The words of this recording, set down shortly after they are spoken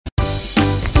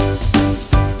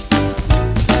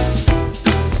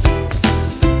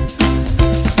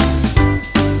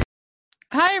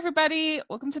Hi, everybody.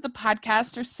 Welcome to the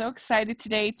podcast. We're so excited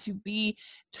today to be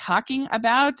talking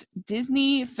about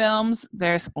Disney films.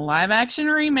 There's live action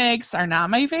remakes are not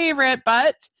my favorite,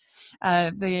 but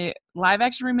the live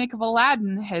action remake of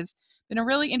Aladdin has been a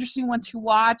really interesting one to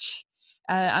watch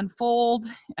unfold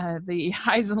the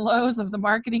highs and lows of the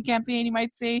marketing campaign, you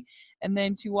might say, and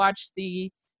then to watch the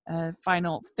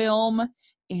final film.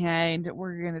 And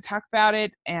we're going to talk about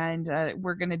it, and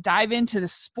we're going to dive into the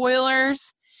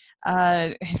spoilers.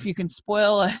 If you can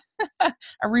spoil a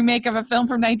remake of a film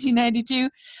from 1992,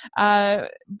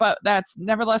 but that's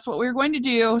nevertheless what we're going to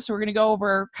do. So we're going to go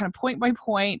over kind of point by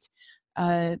point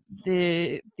the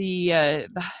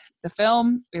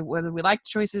film, whether we like the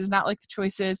choices, not like the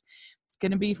choices. It's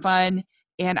going to be fun.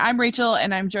 And I'm Rachel,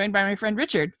 and I'm joined by my friend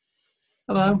Richard.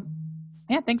 Hello.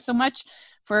 Yeah, thanks so much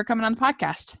for coming on the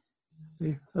podcast.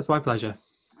 Yeah, that's my pleasure.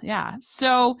 Yeah.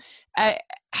 So,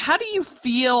 how do you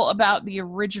feel about the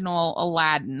original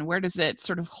Aladdin? Where does it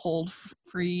sort of hold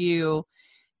for you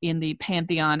in the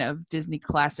pantheon of Disney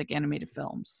classic animated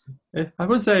films? I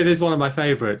would say it is one of my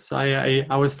favorites. I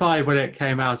was 5 when it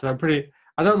came out, and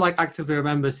I don't actively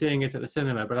remember seeing it at the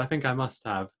cinema, but I think I must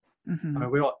have. Mm-hmm. I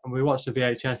mean, we watched the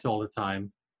VHS all the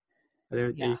time.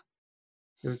 It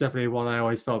was definitely one I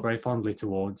always felt very fondly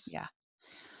towards.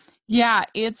 Yeah,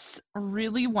 it's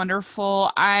really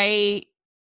wonderful. I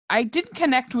didn't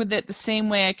connect with it the same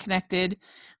way I connected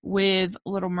with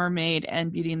Little Mermaid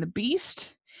and Beauty and the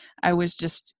Beast. I was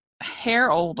just a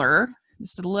hair older,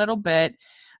 just a little bit,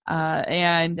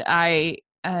 and I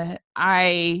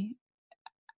think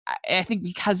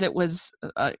because it was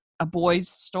a boy's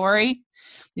story,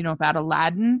 about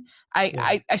Aladdin,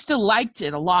 I still liked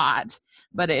it a lot,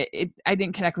 but I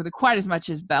didn't connect with it quite as much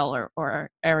as Belle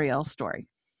or Ariel's story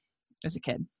as a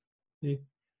kid.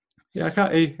 Yeah, I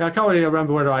can't really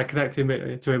remember whether I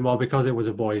connected to it more because it was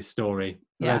a boy's story.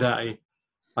 Yeah. I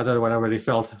don't know when I really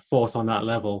felt forced on that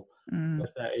level.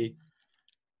 But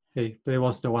it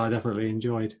was the one I definitely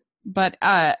enjoyed. But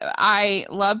I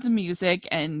love the music,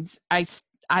 and I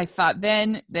thought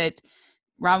then that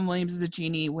Robin Williams' The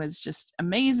Genie was just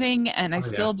amazing, and I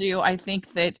still do. I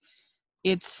think that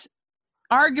it's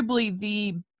arguably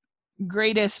the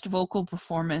greatest vocal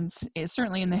performance,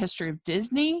 certainly in the history of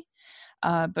Disney,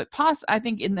 but I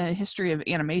think in the history of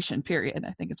animation, period.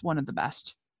 I think it's one of the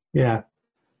best. Yeah.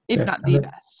 If not the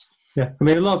best. Yeah. I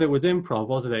mean, a lot of it was improv,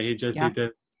 wasn't it? He just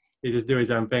do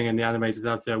his own thing, and the animators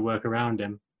had to work around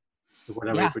him with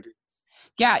whatever he produced.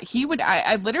 Yeah, he would.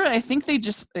 I literally, I think they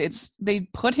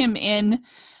put him in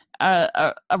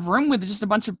a room with just a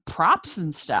bunch of props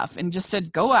and stuff, and just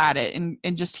said, "Go at it," and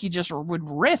he just would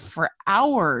riff for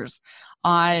hours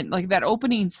on like that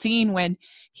opening scene when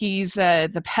he's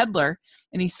the peddler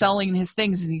and he's selling his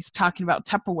things and he's talking about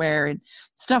Tupperware and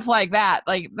stuff like that.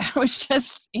 Like that was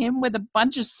just him with a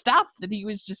bunch of stuff that he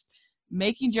was just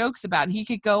making jokes about, and he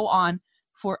could go on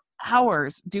for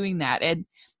hours doing that.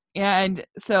 And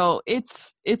so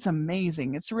it's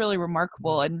amazing. It's really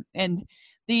remarkable. And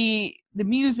the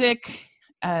music,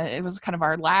 it was kind of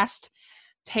our last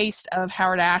taste of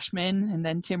Howard Ashman, and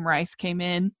then Tim Rice came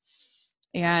in,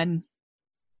 and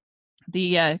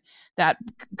the that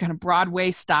kind of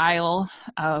Broadway style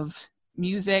of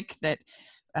music that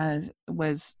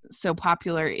was so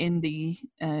popular in the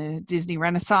Disney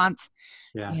Renaissance,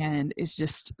 and it's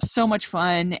just so much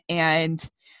fun. And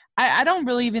I don't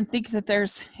really even think that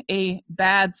there's a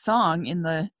bad song in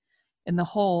the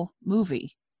whole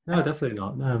movie. No, definitely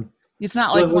not. No, it's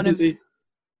not like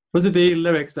was it the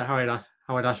lyrics that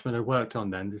Howard Ashman had worked on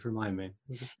then? Just remind me.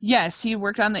 Yes, he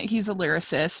worked on that. He's a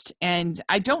lyricist, and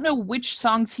I don't know which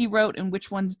songs he wrote and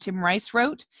which ones Tim Rice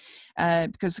wrote,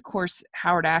 because of course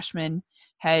Howard Ashman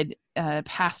had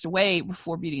passed away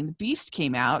before Beauty and the Beast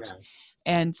came out,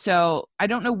 and so I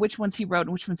don't know which ones he wrote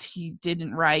and which ones he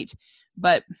didn't write.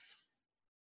 But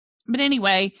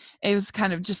anyway, it was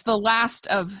kind of just the last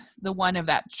of the one of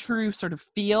that true sort of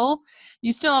feel.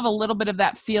 You still have a little bit of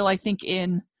that feel, I think,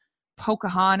 in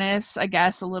Pocahontas, I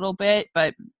guess, a little bit,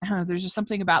 but there's just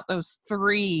something about those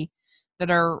three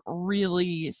that are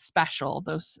really special.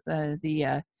 Those and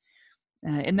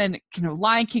then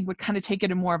Lion King would kind of take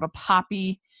it in more of a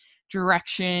poppy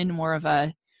direction, more of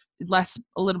a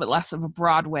little bit less of a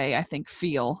Broadway, I think,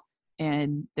 feel,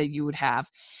 and that you would have.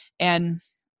 And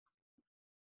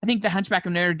I think The Hunchback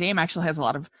of Notre Dame actually has a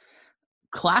lot of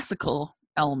classical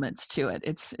elements to it.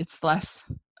 It's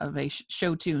less of a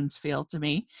show tunes feel to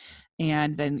me.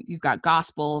 And then you've got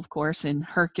gospel, of course, in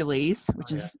Hercules,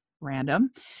 which is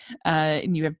random.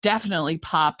 And you have definitely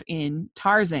pop in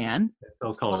Tarzan.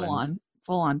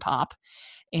 Full on pop.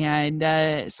 And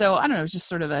so I don't know, it's just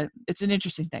sort of it's an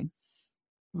interesting thing.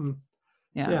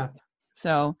 Yeah.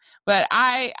 So, but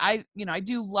I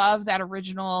do love that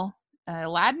original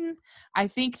Aladdin. I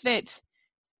think that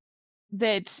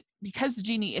because the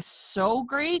genie is so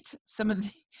great, some of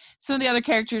the other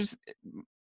characters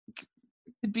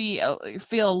could be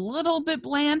feel a little bit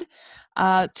bland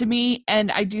to me,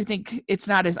 and I do think it's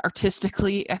not as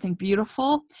artistically, I think,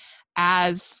 beautiful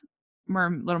as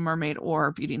Little Mermaid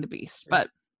or Beauty and the Beast, but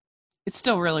it's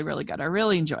still really, really good. I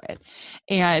really enjoy it,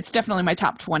 and it's definitely my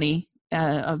top 20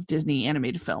 of Disney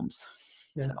animated films.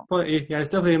 Yeah, So. but yeah, it's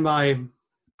definitely in my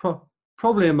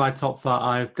probably in my top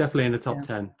 5. Definitely in the top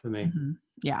 10 for me. Mm-hmm.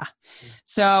 Yeah.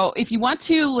 So if you want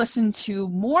to listen to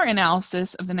more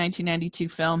analysis of the 1992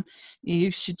 film,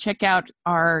 you should check out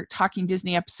our Talking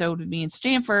Disney episode with me and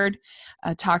Stanford,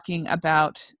 talking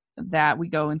about that. We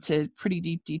go into pretty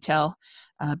deep detail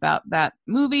about that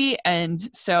movie. And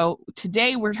so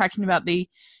today we're talking about the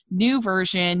new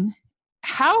version.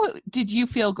 How did you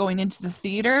feel going into the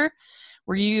theater?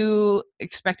 Were you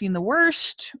expecting the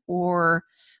worst, or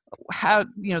how,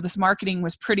 this marketing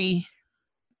was pretty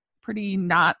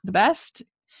not the best?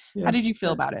 Yeah. How did you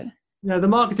feel about it? Yeah, the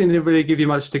marketing didn't really give you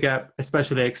much to get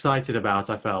especially excited about,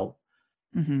 I felt.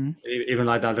 Mm-hmm. Even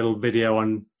like that little video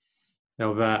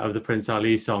of the Prince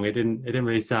Ali song, it didn't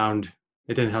really sound,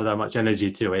 it didn't have that much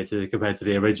energy to it compared to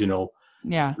the original.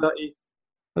 Yeah.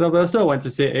 But I still went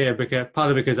to see it here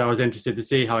partly because I was interested to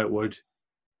see how it would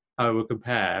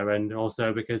compare, and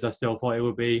also because I still thought it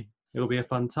would be a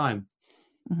fun time.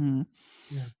 Mm-hmm.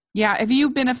 Yeah. Have you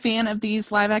been a fan of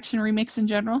these live action remakes in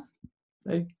general?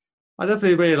 I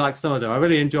definitely really liked some of them. I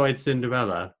really enjoyed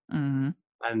Cinderella, Mm-hmm.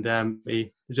 and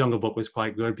the Jungle Book was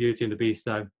quite good. Beauty and the Beast,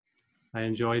 though, I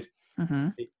enjoyed. Mm-hmm.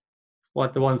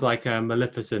 The ones like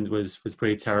Maleficent was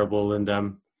pretty terrible, and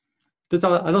I'm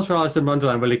not sure Alice in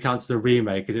Wonderland really counts as a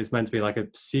remake because it's meant to be like a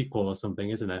sequel or something,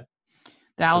 isn't it?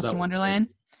 The Alice in Wonderland.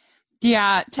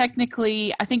 Yeah,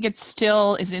 technically, I think it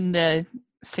still is in this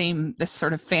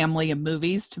sort of family of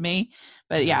movies to me.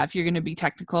 But yeah, if you're going to be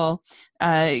technical,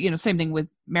 same thing with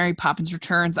Mary Poppins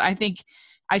Returns. I think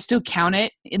I still count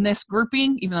it in this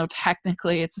grouping, even though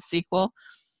technically it's a sequel.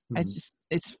 Mm-hmm.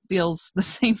 It feels the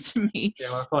same to me.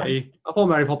 Yeah, well, I thought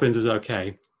Mary Poppins was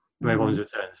okay. Mary Poppins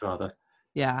Returns, rather.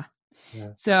 Yeah.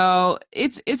 So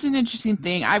it's an interesting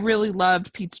thing. I really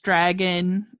loved Pete's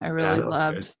Dragon. I really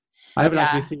loved. Good. I haven't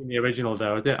actually seen the original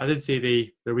though. I did see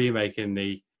the remake in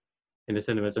the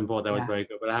cinemas and thought that was very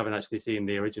good, but I haven't actually seen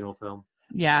the original film.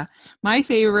 Yeah, my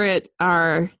favorite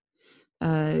are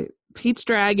Pete's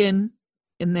Dragon,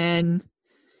 and then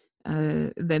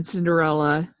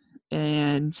Cinderella,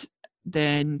 and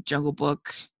then Jungle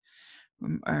Book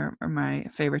are my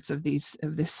favorites of this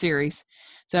series.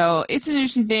 So it's an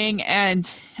interesting thing,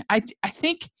 and I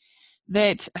think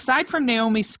that aside from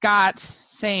Naomi Scott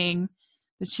saying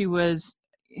that she was,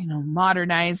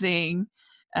 modernizing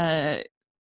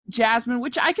Jasmine,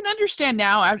 which I can understand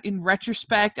now in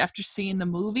retrospect after seeing the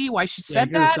movie why she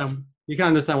said that. You can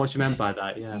understand what she meant by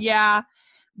that, yeah. Yeah,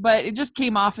 but it just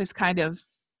came off as kind of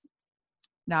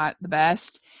not the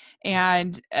best,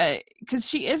 and because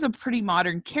she is a pretty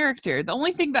modern character. The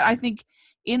only thing that I think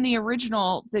in the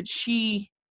original that she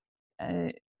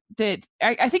that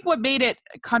I think what made it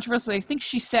controversial, I think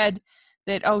she said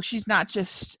that, she's not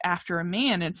just after a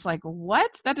man. It's like,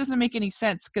 what? That doesn't make any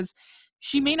sense, because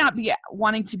she may not be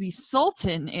wanting to be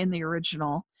Sultan in the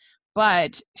original,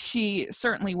 but she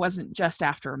certainly wasn't just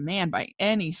after a man by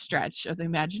any stretch of the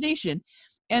imagination.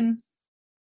 And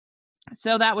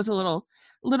so that was a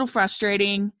little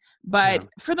frustrating, but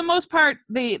for the most part,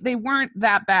 they weren't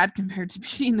that bad compared to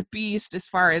Beauty and the Beast, as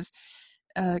far as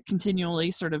continually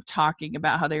sort of talking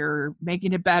about how they were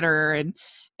making it better, and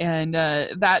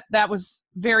that was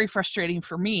very frustrating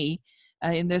for me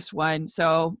in this one.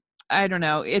 So I don't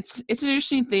know. It's an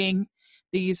interesting thing,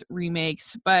 these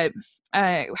remakes. But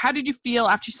how did you feel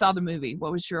after you saw the movie?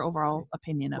 What was your overall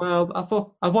opinion of it? Well,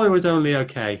 I thought it was only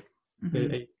okay.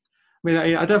 Mm-hmm. I mean,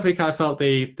 I definitely kind of felt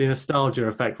the nostalgia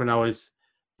effect when I was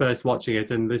first watching it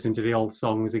and listening to the old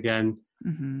songs again,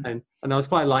 and I was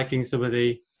quite liking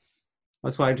I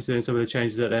was quite interested in some of the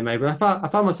changes that they made. But I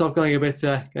found myself getting a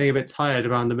bit tired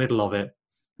around the middle of it.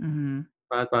 Mm-hmm.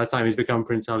 By the time he's become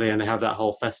Prince Ali and they have that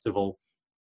whole festival.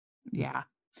 Yeah.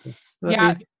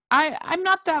 Yeah. I'm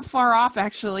not that far off,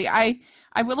 actually. I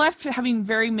was left having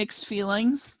very mixed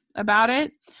feelings about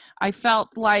it. I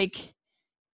felt like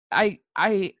I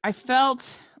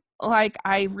felt like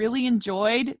I really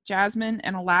enjoyed Jasmine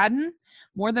and Aladdin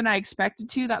more than I expected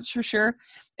to, that's for sure.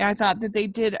 And I thought that they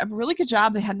did a really good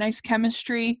job. They had nice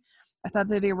chemistry. I thought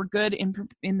that they were good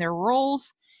in their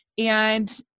roles. And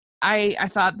I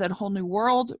thought that Whole New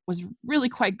World was really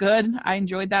quite good. I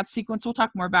enjoyed that sequence. We'll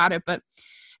talk more about it. But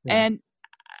and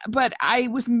but I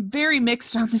was very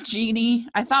mixed on the genie.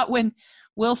 I thought when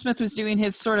Will Smith was doing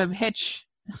his sort of Hitch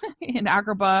in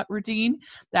Agrabah routine,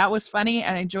 that was funny,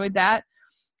 and I enjoyed that.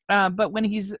 But when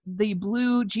he's the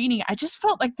blue genie, I just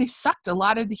felt like they sucked a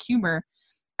lot of the humor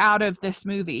out of this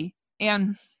movie.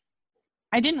 And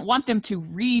I didn't want them to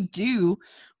redo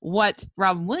what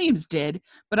Robin Williams did,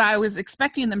 but I was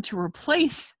expecting them to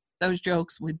replace those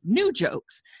jokes with new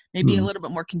jokes, maybe a little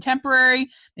bit more contemporary,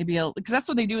 because that's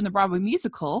what they do in the Broadway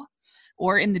musical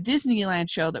or in the Disneyland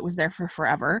show that was there for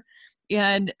forever.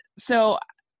 And so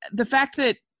the fact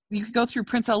that you could go through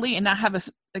Prince Ali and not have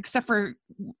except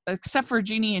for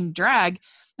Genie and Drag,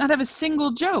 not have a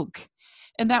single joke.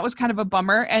 And that was kind of a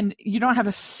bummer. And you don't have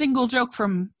a single joke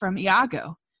from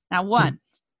Iago. Not one.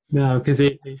 No, because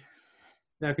he's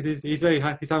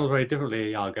handled very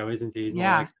differently, Iago, isn't he? He's more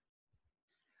like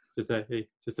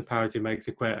just a parrot who makes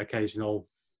occasional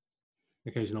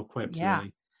quips. Yeah.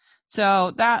 Really.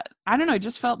 So that, I don't know, it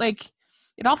just felt like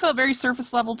it all felt very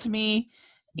surface level to me,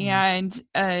 and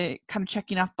kind of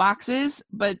checking off boxes,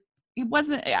 but it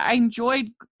wasn't. I enjoyed,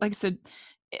 like I said,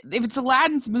 if it's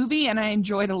Aladdin's movie and I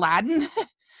enjoyed Aladdin,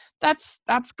 that's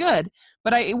good.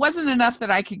 But it wasn't enough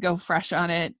that I could go fresh on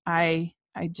it. I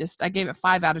gave it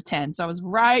 5 out of 10. So I was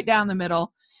right down the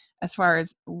middle as far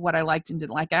as what I liked and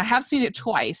didn't like. I have seen it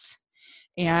twice.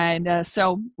 And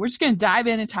so we're just going to dive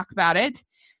in and talk about it.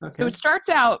 Okay. So it starts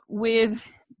out with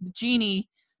the genie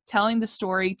telling the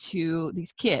story to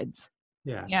these kids.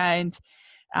 Yeah. And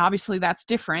obviously that's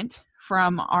different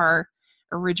from our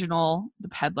original The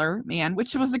Peddler Man,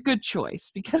 which was a good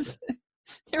choice because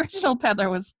the original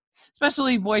Peddler was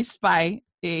especially voiced by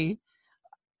a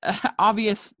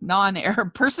obvious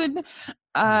non-Arab person.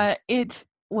 It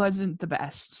wasn't the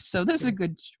best. So this is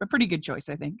a pretty good choice,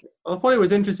 I think. Well, I thought it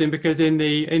was interesting because in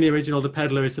the original, the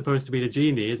peddler is supposed to be the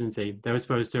genie, isn't he? They were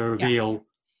supposed to reveal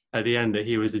at the end that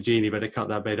he was a genie, but they cut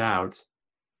that bit out.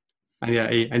 And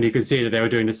and you could see that they were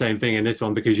doing the same thing in this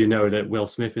one because you know that Will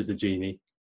Smith is the genie.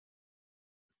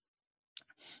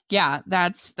 Yeah,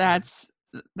 that's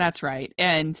right.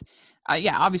 And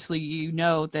obviously you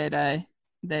know that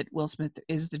that Will Smith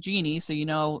is the genie, so you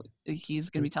know he's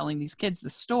going to be telling these kids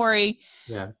the story.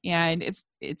 Yeah. And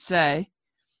it's I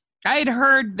had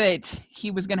heard that he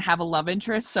was going to have a love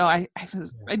interest, so I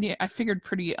figured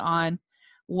pretty on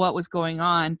what was going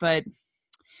on, but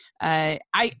I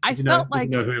felt like,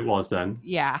 did you know who it was then?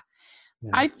 Yeah.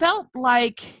 I felt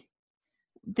like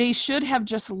they should have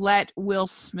just let Will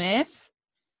Smith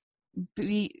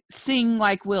sing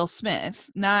like Will Smith,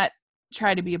 not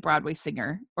try to be a Broadway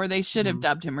singer, or they should have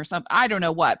dubbed him or something. I don't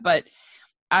know what, but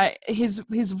his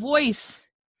voice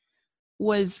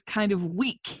was kind of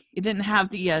weak. It didn't have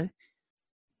the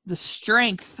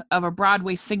strength of a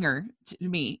Broadway singer to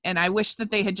me. And I wish that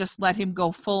they had just let him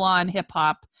go full on hip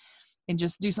hop and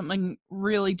just do something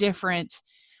really different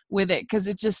with it. 'Cause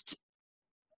it just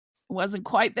wasn't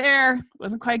quite there. It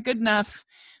wasn't quite good enough,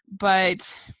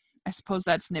 but I suppose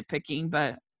that's nitpicking,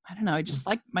 but I don't know. I just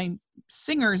like my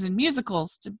singers in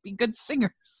musicals to be good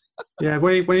singers. Yeah,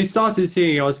 when he started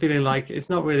singing, I was feeling like it's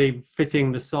not really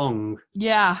fitting the song.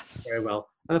 Yeah, very well.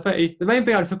 And the main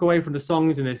thing I took away from the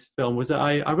songs in this film was that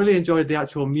I really enjoyed the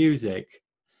actual music,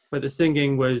 but the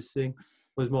singing was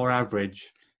more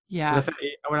average. Yeah.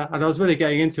 And I was really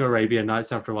getting into Arabian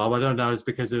Nights after a while. But I don't know, it's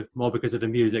more because of the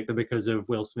music than because of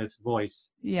Will Smith's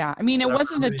voice. Yeah, I mean, it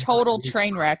wasn't a total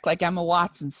train wreck like Emma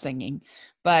Watson singing,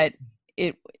 but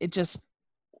it just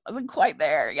wasn't quite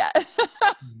there yet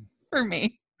for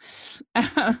me.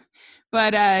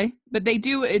 But they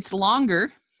do, it's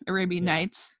longer, Arabian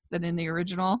Nights, than in the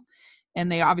original, and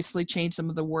they obviously changed some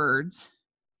of the words.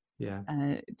 Yeah.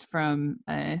 It's from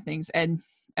things, and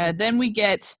then we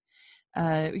get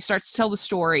we start to tell the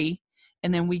story,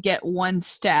 and then we get one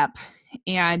step,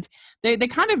 and they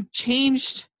kind of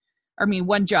changed. I mean,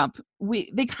 one jump.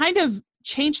 They kind of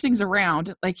changed things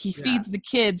around. Like he feeds the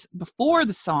kids before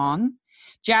the song.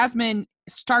 Jasmine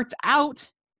starts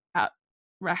out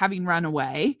having run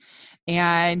away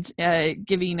and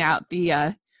giving out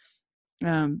the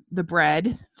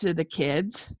bread to the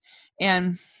kids,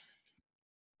 and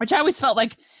which I always felt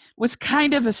like was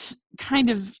kind of a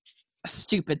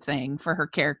stupid thing for her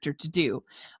character to do.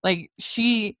 Like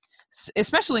she,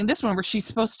 especially in this one where she's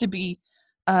supposed to be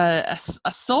a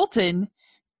sultan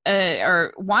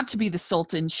or want to be the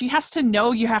sultan, she has to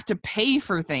know you have to pay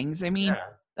for things. I mean,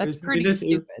 that's pretty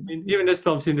stupid. Even this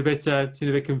film seemed a bit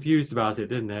confused about it,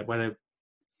 didn't it?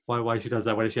 Why she does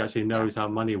that, whether she actually knows how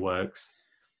money works.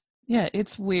 Yeah,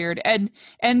 it's weird. And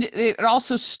it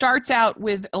also starts out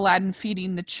with Aladdin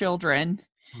feeding the children.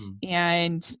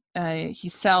 And he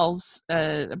sells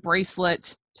a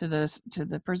bracelet to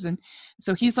the prison,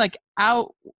 so he's like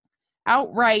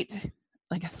outright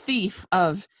like a thief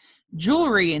of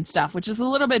jewelry and stuff, which is a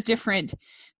little bit different.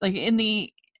 Like in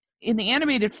the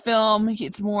animated film,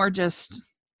 it's more just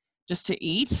to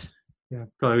eat. Yeah,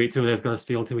 gotta eat to live, gotta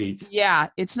steal to eat. Yeah,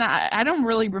 it's not. I don't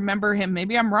really remember him.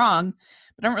 Maybe I'm wrong,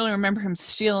 but I don't really remember him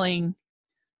stealing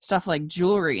stuff like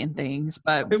jewelry and things.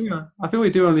 But I think we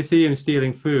do only see him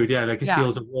stealing food. Yeah, like he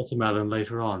steals a watermelon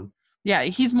later on. Yeah,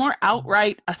 he's more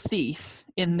outright a thief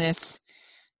in this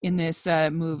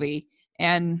movie,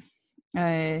 and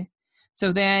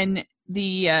so then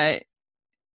the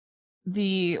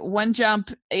one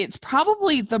jump. It's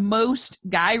probably the most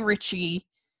Guy Ritchie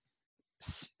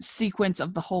sequence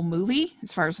of the whole movie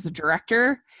as far as the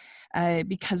director,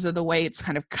 because of the way it's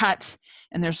kind of cut,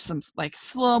 and there's some like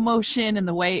slow motion and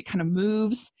the way it kind of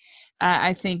moves.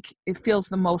 I think it feels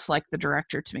the most like the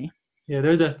director to me. Yeah,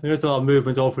 there's a lot of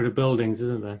movement all through the buildings,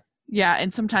 isn't there? Yeah,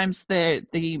 and sometimes the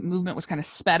movement was kind of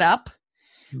sped up,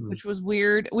 which was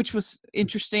weird, which was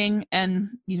interesting, and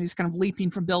he's kind of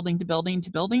leaping from building to building to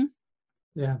building.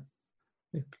 Yeah.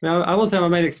 Now, I will say my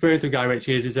main experience with Guy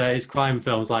Ritchie is his crime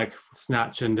films like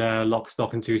Snatch and Lock,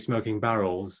 Stock and Two Smoking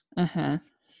Barrels. Uh-huh.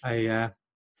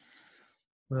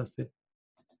 What else did?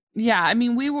 Yeah, I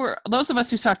mean, those of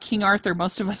us who saw King Arthur,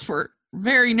 most of us were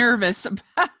very nervous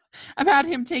about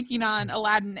him taking on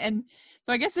Aladdin, and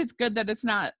so I guess it's good that it's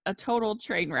not a total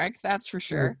train wreck. That's for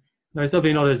sure. No, it's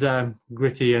definitely not as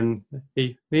gritty, and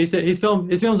his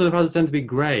films in the past tend to be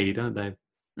grey, don't they?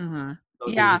 Uh-huh.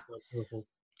 Yeah.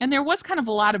 And there was kind of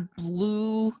a lot of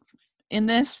blue in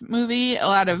this movie, a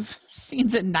lot of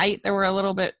scenes at night that were a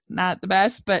little bit not the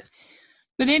best. But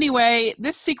anyway,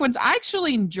 this sequence, I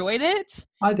actually enjoyed it.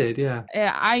 I did, yeah.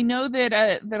 I know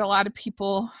that a lot of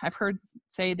people I've heard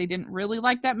say they didn't really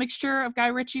like that mixture of Guy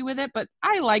Ritchie with it, but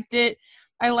I liked it.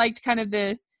 I liked kind of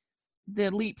the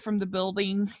leap from the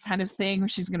building kind of thing where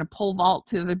she's going to pole vault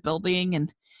to the building.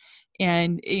 And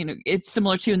it's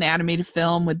similar to in the animated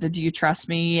film with the Do You Trust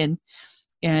Me? And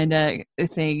the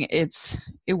thing,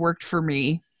 it worked for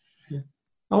me. Yeah.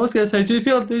 I was going to say, did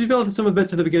you feel some of the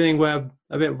bits at the beginning were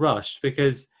a bit rushed?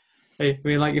 Because I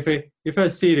mean, like if you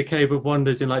first see the Cave of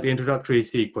Wonders in like the introductory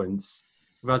sequence,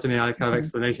 without any kind of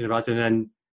explanation about it, and then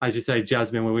as you say,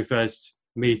 Jasmine, when we first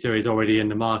meet her, is already in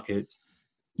the market.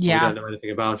 Yeah, we don't know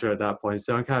anything about her at that point.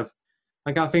 So I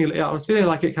was feeling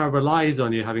like it kind of relies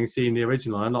on you having seen the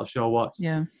original. I'm not sure what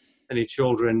any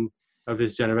children of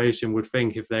this generation would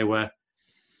think if they were.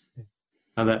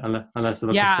 Unless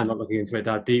they're not looking into it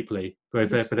that deeply.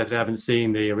 But if they haven't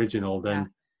seen the original, then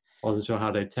I wasn't sure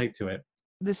how they'd take to it.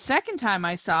 The second time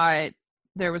I saw it,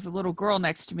 there was a little girl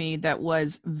next to me that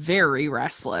was very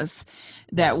restless.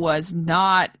 That was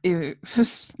not, it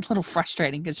was a little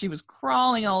frustrating because she was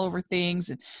crawling all over things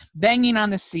and banging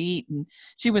on the seat, and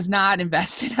she was not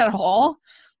invested at all.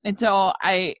 And so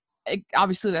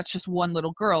obviously that's just one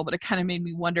little girl, but it kind of made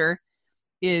me wonder,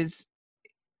 is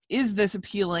this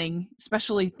appealing,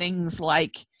 especially things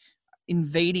like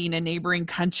invading a neighboring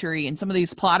country and some of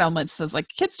these plot elements that's like,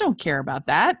 kids don't care about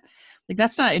that. Like,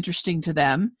 that's not interesting to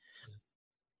them.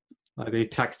 Like the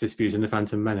tax dispute in The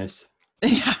Phantom Menace.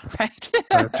 Yeah, right.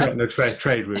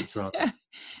 Trade routes, right?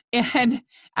 And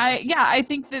I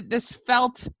think that this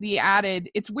felt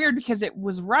it's weird because it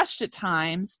was rushed at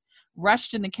times,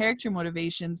 rushed in the character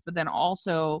motivations, but then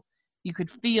also you could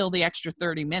feel the extra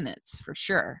 30 minutes for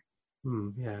sure.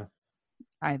 Yeah,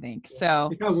 I think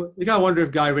so. You gotta wonder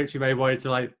if Guy Ritchie may wanted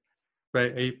to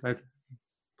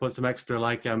put some extra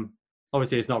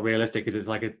obviously it's not realistic because it's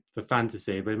like a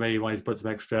fantasy, but maybe he wanted to put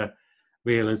some extra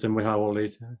realism with how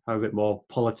a bit more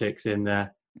politics in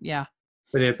there. Yeah,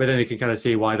 but then you can kind of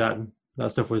see why that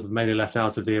stuff was mainly left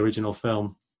out of the original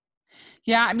film.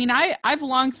 Yeah, I mean, I've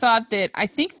long thought that I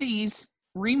think these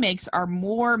remakes are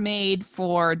more made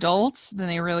for adults than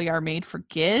they really are made for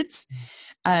kids.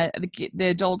 The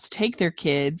adults take their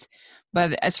kids,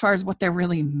 but as far as what they're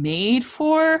really made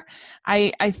for,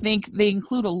 I think they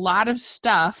include a lot of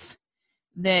stuff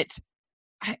that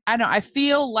I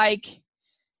feel like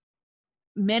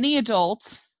many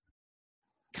adults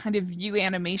kind of view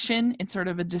animation in sort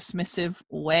of a dismissive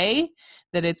way,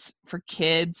 that it's for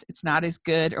kids, it's not as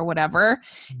good or whatever.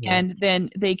 Yeah. And then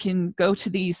they can go to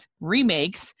these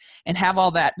remakes and have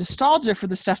all that nostalgia for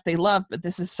the stuff they love, but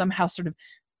this is somehow sort of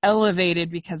elevated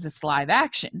because it's live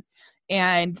action.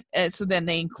 And so then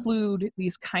they include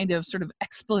these kind of sort of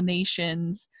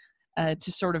explanations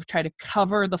to sort of try to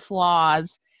cover the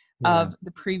flaws of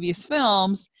the previous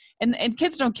films. And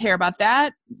kids don't care about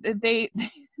that.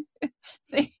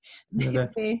 they, No,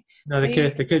 they,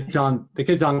 the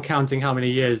kids aren't counting how many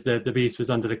years the beast was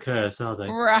under the curse, are they?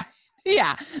 right.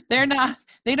 Yeah,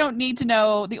 they don't need to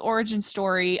know the origin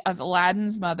story of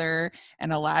Aladdin's mother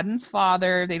and Aladdin's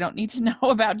father. They don't need to know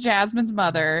about Jasmine's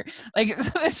mother, like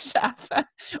this stuff,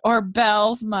 or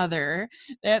Belle's mother.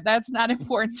 That's not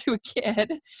important to a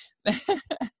kid.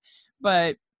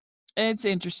 But it's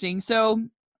interesting. So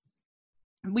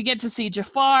we get to see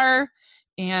Jafar,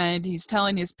 and he's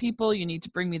telling his people, you need to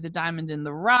bring me the diamond in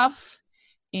the rough.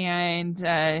 And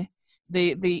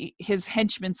his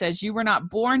henchman says, you were not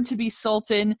born to be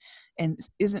sultan, and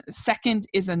second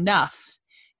is enough.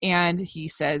 And he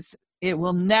says, it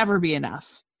will never be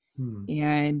enough.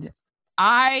 And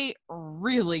I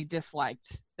really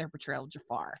disliked their portrayal of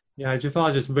Jafar. Yeah,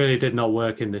 Jafar just really did not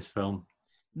work in this film.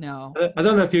 No. I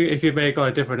don't know if you maybe got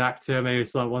a different actor, maybe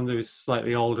it's like one that was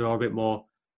slightly older or a bit more,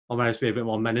 or managed to be a bit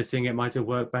more menacing, it might have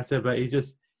worked better, but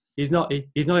he's not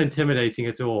intimidating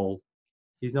at all.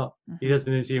 He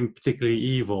doesn't seem particularly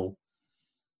evil.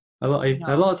 A lot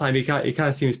of time he kind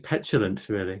of seems petulant,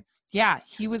 really. Yeah,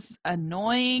 he was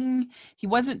annoying. He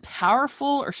wasn't powerful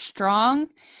or strong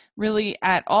really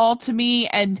at all to me.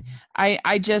 And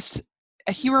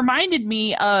he reminded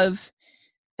me of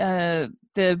the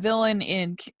villain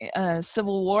in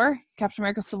Civil War, Captain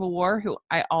America Civil War, who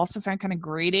I also found kind of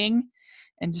grating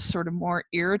and just sort of more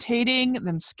irritating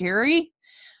than scary.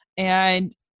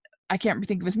 And I can't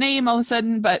think of his name all of a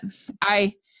sudden, but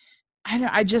I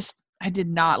did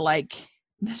not like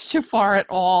this Jafar at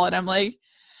all. And I'm like,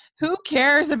 who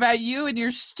cares about you and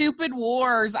your stupid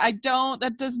wars? That's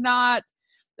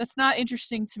not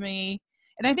interesting to me.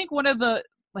 And I think one of the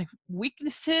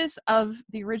weaknesses of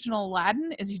the original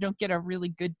Aladdin is you don't get a really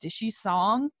good dishy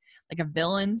song, like a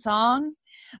villain song.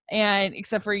 And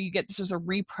except for you get just a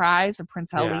reprise of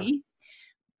Prince Ali.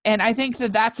 And I think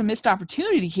that's a missed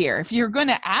opportunity here. If you're going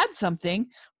to add something,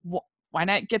 why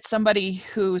not get somebody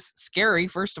who's scary,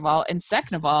 first of all, and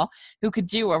second of all, who could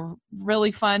do a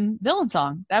really fun villain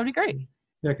song? That would be great.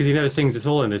 Yeah, because he never sings at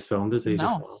all in this film, does he?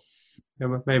 No.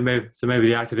 Maybe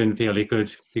the actor didn't feel he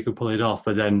could pull it off,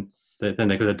 but then they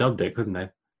could have dubbed it, couldn't they?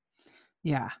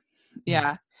 Yeah.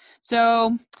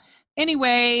 So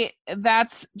anyway,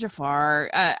 that's Jafar.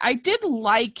 I did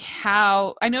like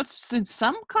how, I know it's been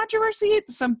some controversy.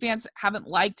 Some fans haven't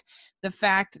liked the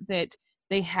fact that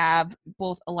they have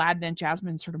both Aladdin and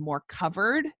Jasmine sort of more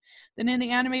covered than in the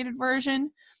animated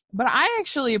version. But I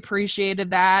actually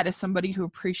appreciated that as somebody who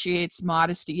appreciates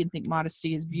modesty and think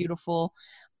modesty is beautiful.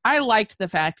 I liked the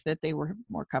fact that they were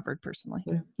more covered personally.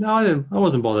 Yeah. No, I didn't. I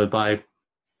wasn't bothered by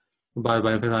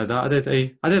anything like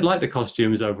that. I did like the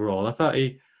costumes overall. I thought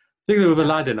particularly with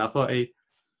Aladdin, I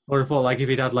would have thought like if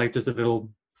he'd had like just a little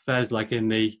fez like in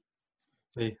the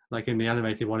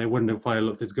animated one, it wouldn't have quite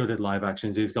looked as good at live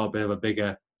action. So he's got a bit of a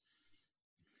bigger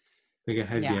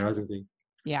headgear, hasn't he?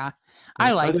 Yeah,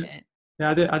 I liked it. Yeah,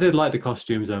 I did like the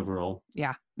costumes overall.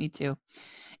 Yeah, me too.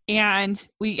 And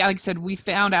like I said, we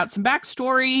found out some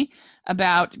backstory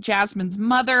about Jasmine's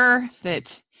mother,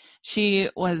 that she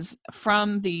was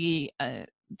from the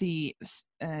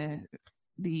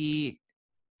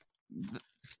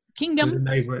kingdom.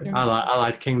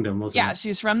 Allied kingdom, wasn't it? Yeah, she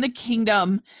was from the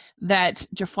kingdom that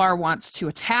Jafar wants to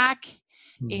attack,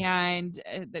 and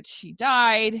that she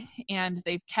died, and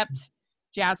they've kept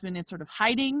Jasmine in sort of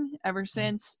hiding ever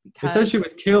since. Because it says she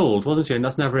was killed, wasn't she? And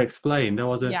that's never explained. I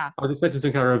was expecting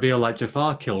some kind of reveal like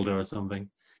Jafar killed her or something.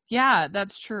 Yeah,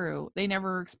 that's true. They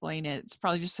never explain it. It's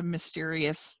probably just some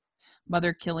mysterious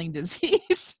mother-killing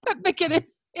disease that they get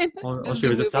in or she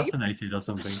was assassinated or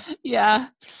something. Yeah.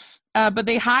 But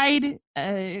they hide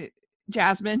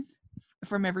Jasmine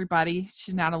from everybody.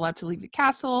 She's not allowed to leave the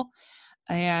castle,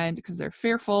 and because they're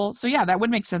fearful. So yeah, that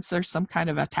would make sense. There's some kind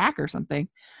of attack or something.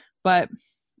 But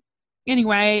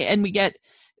anyway, and we get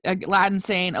Aladdin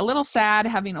saying, a little sad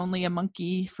having only a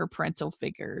monkey for parental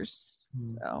figures.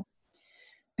 So,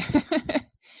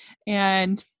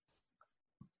 and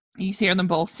you hear them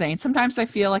both saying, sometimes I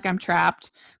feel like I'm trapped,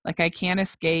 like I can't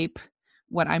escape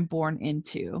what I'm born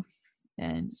into.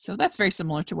 And so that's very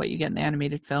similar to what you get in the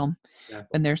animated film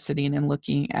when they're sitting and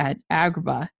looking at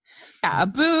Agrabah. Yeah,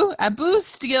 Abu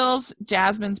steals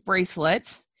Jasmine's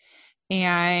bracelet,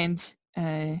 and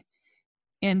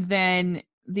then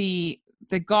the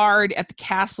guard at the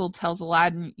castle tells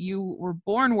Aladdin, you were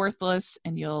born worthless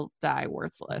and you'll die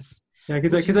worthless. Yeah,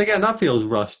 because again, that feels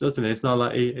rushed, doesn't it? It's not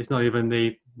like it's not even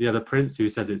the other prince who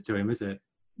says it to him, is it?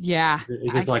 Yeah.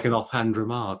 It's just like an offhand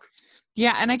remark.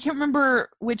 Yeah, and I can't remember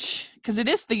which, because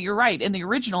you're right, in the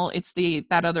original, it's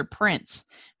that other prince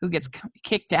who gets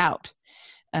kicked out.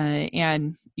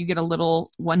 And you get a little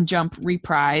one jump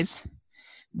reprise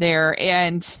there.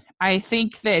 And I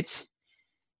think that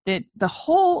the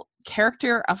whole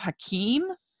character of Hakeem,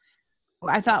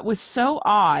 I thought was so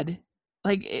odd.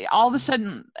 Like all of a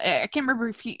sudden, I can't remember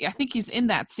if I think he's in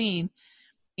that scene,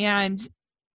 and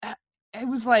it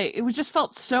was just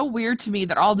felt so weird to me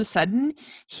that all of a sudden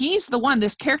he's the one,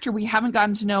 this character we haven't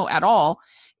gotten to know at all,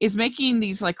 is making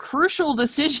these like crucial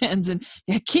decisions. And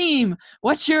Hakeem,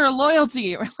 what's your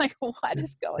loyalty? We're like, what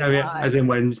is going on? As in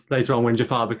when later on when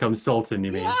Jafar becomes Sultan,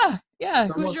 you mean? Yeah.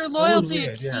 Who's your loyalty,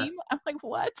 Hakeem? Yeah. I'm like,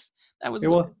 what? That was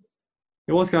weird.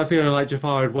 It was kind of feeling like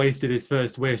Jafar had wasted his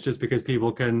first wish just because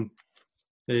people can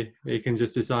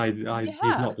just decide he's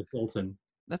not the Sultan.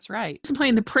 That's right. He's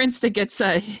playing the prince that gets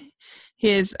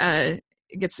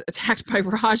gets attacked by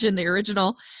Raj in the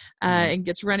original and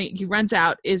he runs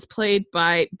out, is played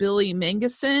by Billy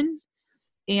Magnussen.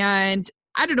 And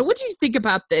I don't know, what do you think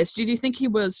about this? Did you think he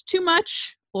was too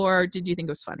much, or did you think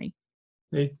it was funny?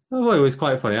 It was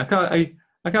quite funny. I kind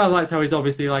of liked how he's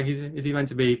obviously like, is he meant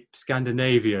to be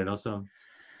Scandinavian or something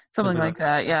like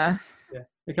that? Yeah.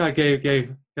 It kind of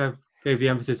gave the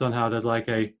emphasis on how there's like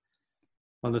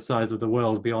on the size of the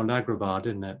world beyond Agrabah,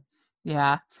 didn't it?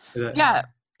 Yeah. Yeah.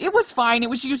 It was fine. It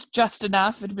was used just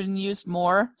enough. It had been used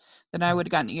more than I would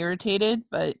have gotten irritated,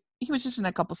 but he was just in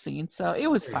a couple scenes, so it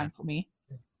was fine for me.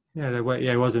 Yeah,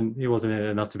 he wasn't in it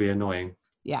enough to be annoying.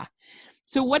 Yeah.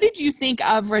 So what did you think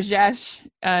of Rajesh,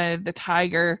 the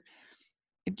tiger?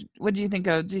 What do you think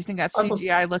of? Do you think that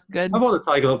CGI looked good? I thought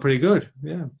the tiger looked pretty good.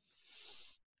 Yeah.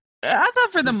 I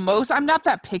thought for the most, I'm not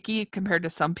that picky compared to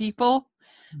some people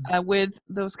with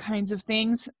those kinds of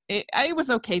things. It was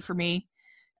okay for me.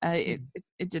 It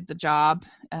did the job.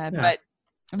 But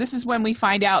this is when we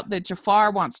find out that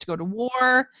Jafar wants to go to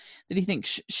war, that he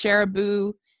thinks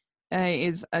Sharabu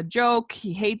is a joke.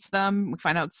 He hates them. We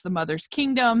find out it's the mother's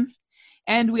kingdom.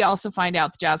 And we also find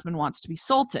out that Jasmine wants to be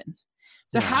Sultan.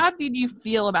 So how did you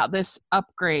feel about this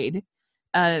upgrade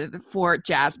for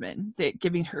Jasmine, that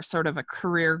giving her sort of a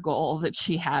career goal that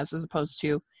she has, as opposed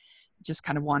to just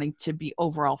kind of wanting to be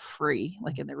overall free,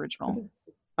 like in the original?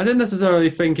 I didn't necessarily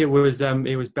think it was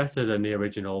better than the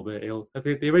original, but I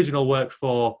think the original worked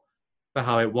for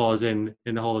how it was in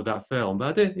the whole of that film.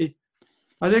 But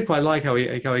I did quite like how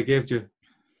he gave you,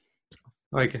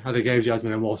 like how they gave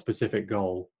Jasmine a more specific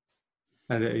goal,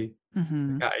 and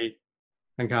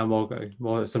and kind of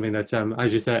more something that,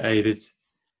 as you said,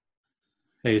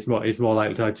 it's more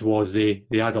like towards the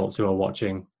adults who are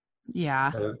watching.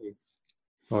 Yeah.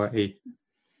 I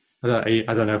don't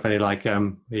know if any like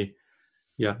young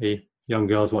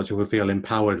girls watching would feel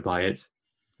empowered by it.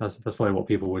 That's probably what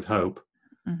people would hope.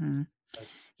 Mm-hmm.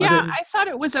 Yeah, I thought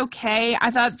it was okay. I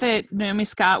thought that Naomi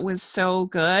Scott was so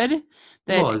good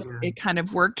that it kind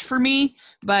of worked for me,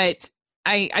 but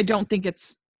I don't think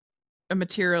it's a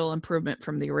material improvement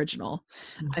from the original.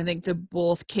 I think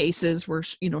both cases were,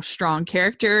 strong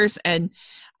characters, and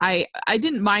I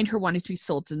didn't mind her wanting to be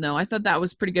Sultan, though. I thought that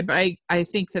was pretty good, but I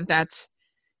think that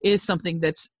is something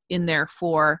that's in there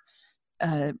for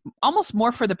almost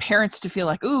more for the parents to feel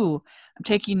like, ooh, I'm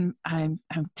taking my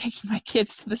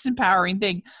kids to this empowering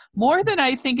thing, more than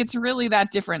I think it's really that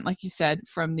different, like you said,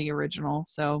 from the original.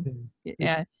 So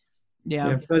yeah.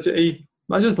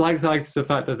 I just liked the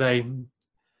fact that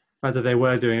they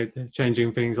were doing it,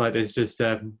 changing things like this, just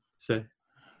so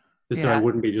it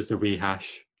wouldn't be just a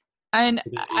rehash. And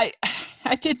I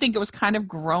did think it was kind of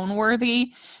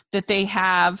groan-worthy that they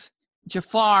have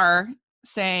Jafar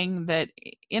saying that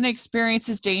inexperience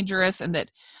is dangerous and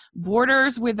that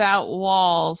borders without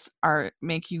walls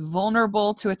make you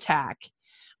vulnerable to attack,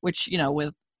 which,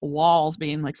 with walls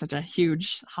being like such a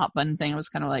huge hot button thing, I was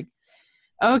kind of like,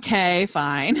 okay,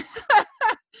 fine.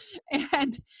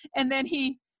 and then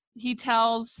he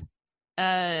tells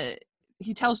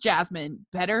Jasmine,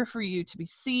 better for you to be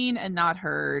seen and not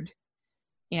heard.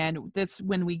 And that's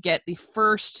when we get the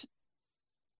first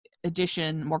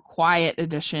edition, more quiet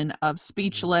edition of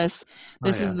Speechless.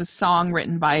 This is the song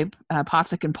written by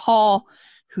Pasek and Paul,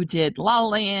 who did La La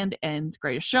Land and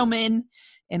Greatest Showman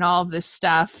and all of this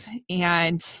stuff.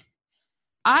 And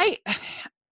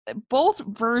both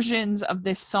versions of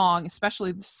this song,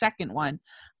 especially the second one,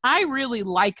 I really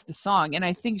like the song, and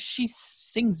I think she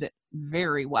sings it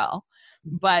very well.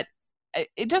 But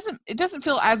it doesn't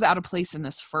feel as out of place in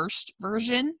this first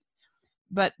version.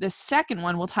 But the second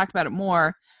one, we'll talk about it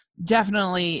more,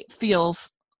 definitely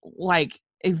feels like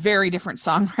a very different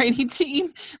songwriting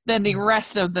team than the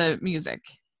rest of the music.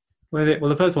 Well,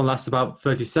 the first one lasts about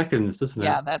 30 seconds, doesn't it?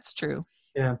 Yeah, that's true.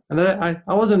 Yeah, and I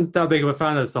wasn't that big of a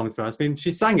fan of the song, to be honest. I mean,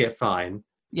 she sang it fine.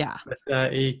 Yeah.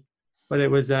 But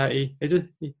it was it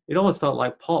almost felt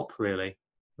like pop, really.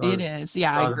 It is.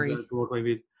 Yeah, I agree.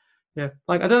 Yeah,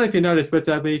 like I don't know if you noticed, but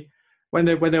when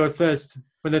they first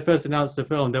announced the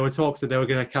film, there were talks that they were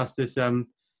going to cast this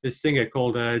singer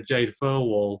called Jade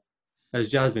Furwall as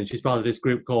Jasmine. She's part of this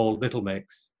group called Little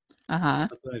Mix. Uh-huh. I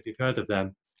don't know if you've heard of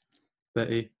them, but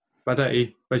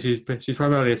she's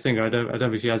primarily a singer. I don't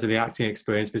think she has any acting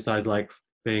experience besides like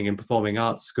being in performing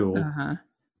arts school. Uh-huh.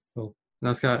 Well, and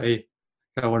I was kind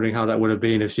of wondering how that would have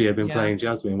been if she had been playing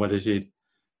Jasmine. Whether she'd.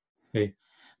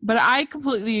 But I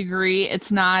completely agree.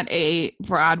 It's not a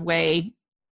Broadway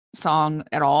song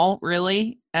at all,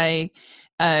 really. Or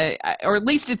at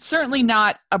least it's certainly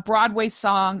not a Broadway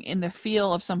song in the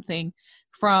feel of something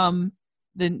from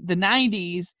the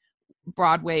 90s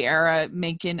Broadway era,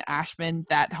 Menken, Ashman,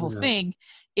 that whole thing.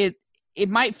 It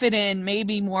might fit in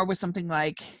maybe more with something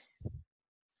like,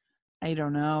 I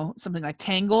don't know, something like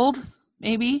Tangled,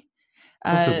 maybe.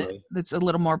 That's a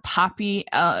little more poppy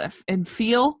and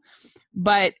feel.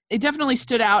 But it definitely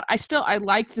stood out. I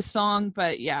like the song,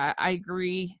 but yeah, I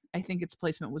agree. I think its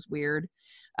placement was weird.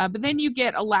 But then you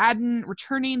get Aladdin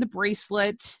returning the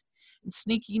bracelet and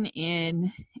sneaking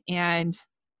in, and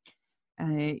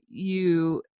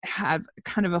you have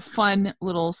kind of a fun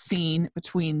little scene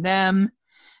between them,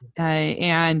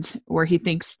 and where he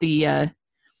thinks the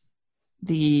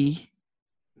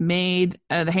maid,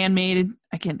 the handmaid,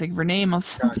 I can't think of her name. I'll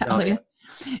tell you.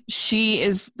 She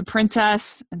is the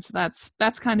princess, and so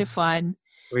that's kind of fun.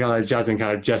 We got Jasmine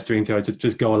kind of gesturing to her to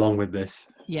just go along with this.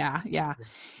 Yeah.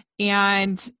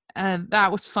 And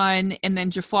that was fun. And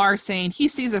then Jafar saying he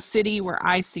sees a city where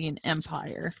I see an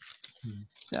empire.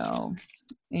 So,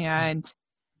 and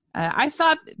I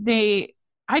thought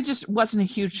I just wasn't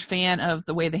a huge fan of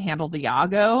the way they handled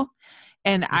Iago,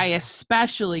 and I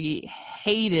especially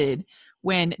hated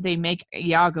when they make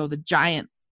Iago the giant,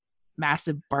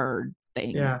 massive bird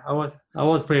thing. Yeah, I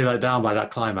was pretty let down by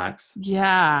that climax.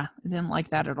 Yeah, I didn't like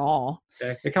that at all.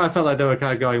 Yeah, it kind of felt like they were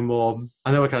kind of going more.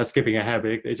 I know we're kind of skipping ahead,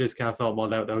 but it just kind of felt more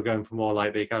they were going for more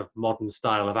like the kind of modern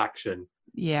style of action.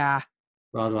 Yeah.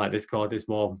 Rather than like this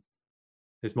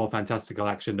more fantastical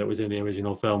action that was in the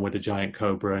original film with the giant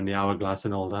cobra and the hourglass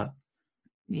and all that.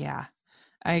 Yeah,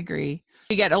 I agree.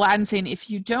 You get Aladdin saying, if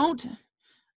you don't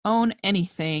own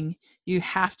anything, you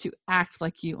have to act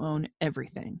like you own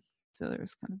everything. So there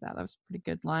was kind of that. That was a pretty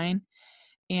good line.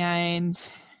 And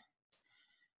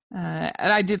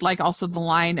I did like also the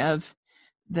line of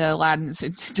the Aladdin,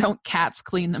 don't cats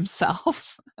clean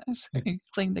themselves?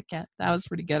 Clean the cat. That was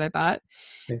pretty good, I thought.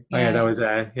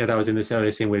 That was in this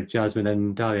early scene with Jasmine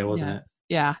and Dahlia, wasn't it?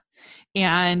 Yeah.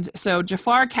 And so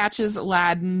Jafar catches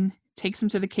Aladdin, takes him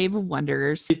to the Cave of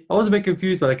Wonders. I was a bit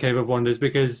confused by the Cave of Wonders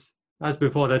because, as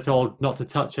before, they're told not to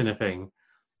touch anything.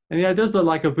 And yeah, it does look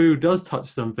like Abu does touch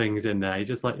some things in there.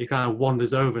 He kind of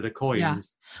wanders over the coins. Yeah.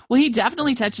 Well, he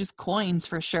definitely touches coins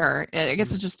for sure. I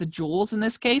guess it's just the jewels in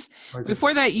this case.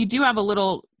 Before that, you do have a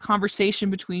little conversation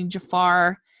between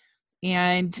Jafar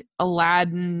and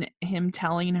Aladdin, him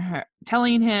telling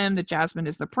him that Jasmine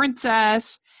is the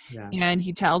princess. Yeah. And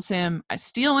he tells him, I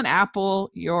steal an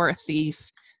apple, you're a thief.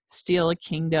 Steal a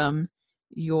kingdom,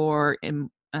 you're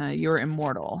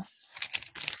immortal.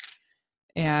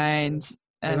 And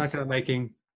they're kind of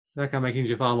making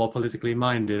Jafar more politically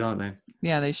minded, aren't they?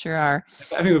 Yeah, they sure are.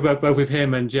 I think both with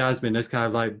him and Jasmine, there's kind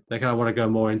of like they kind of want to go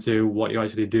more into what you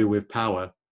actually do with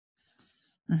power.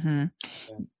 Mm-hmm.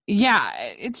 Yeah,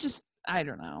 it's just, I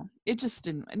don't know. It just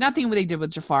didn't. Nothing what they did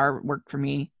with Jafar worked for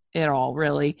me at all,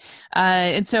 really.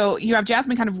 And so you have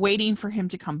Jasmine kind of waiting for him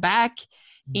to come back.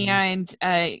 And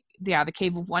the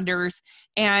Cave of Wonders,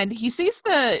 and he sees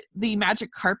the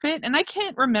magic carpet, and I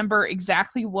can't remember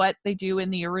exactly what they do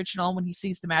in the original when he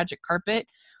sees the magic carpet,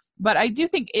 but I do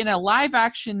think in a live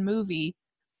action movie,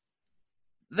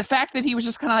 the fact that he was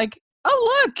just kind of like,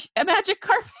 oh look, a magic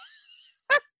carpet,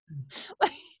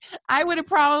 like, I would have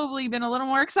probably been a little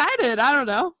more excited. I don't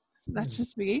know, that's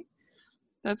just me.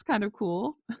 That's kind of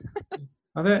cool.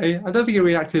 I don't think he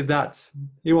reacted that.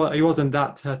 He wasn't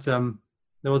that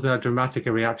there wasn't a dramatic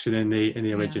reaction in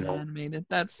the original. Animated.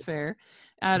 That's fair.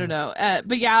 I don't know.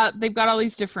 But yeah, they've got all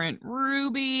these different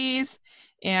rubies,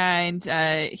 and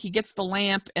he gets the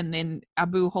lamp, and then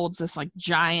Abu holds this like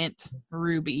giant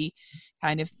ruby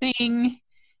kind of thing.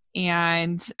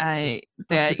 And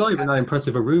it's not even that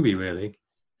impressive a ruby, really.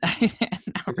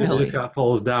 Not really. It just kind of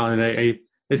falls down, and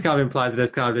it's kind of implied that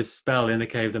there's kind of this spell in the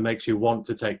cave that makes you want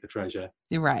to take the treasure.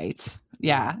 Right.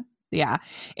 Yeah. Yeah.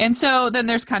 And so then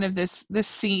there's kind of this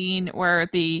scene where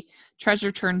the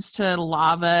treasure turns to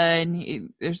lava, and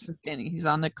he's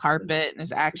on the carpet, and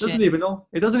there's action.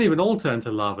 It doesn't even all turn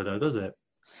to lava though, does it?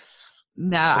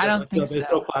 No, I don't think so. There's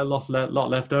still quite a lot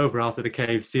left over after the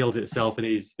cave seals itself and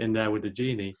he's in there with the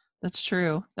genie. That's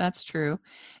true. That's true.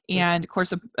 And of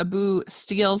course, Abu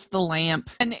steals the lamp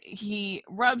and he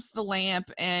rubs the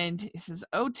lamp and he says,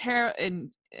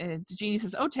 and the genie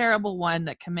says, "Oh, terrible one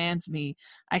that commands me.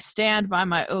 I stand by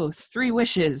my oath. 3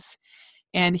 wishes."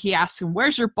 And he asks him,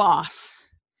 "Where's your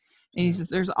boss?" And he says,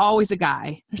 "There's always a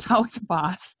guy. There's always a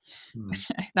boss." Which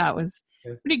I thought was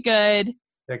pretty good.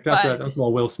 That's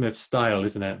more Will Smith style,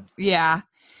 isn't it? Yeah.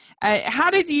 How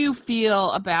did you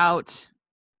feel about,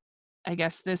 I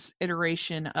guess, this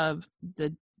iteration of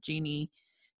the genie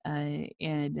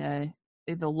and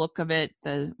the look of it?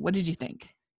 What did you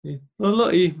think? Yeah.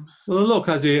 Well, look,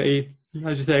 as you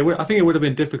say, I think it would have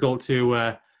been difficult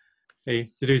to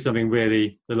do something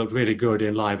that looked really good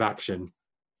in live action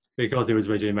because it was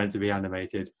originally meant to be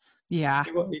animated. Yeah.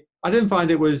 I didn't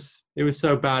find it was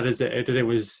so bad as that it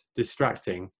was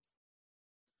distracting.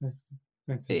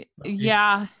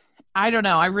 Yeah. I don't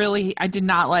know. I did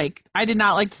not like the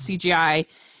CGI.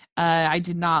 I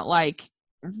did not like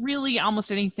really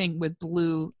almost anything with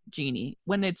Blue Genie.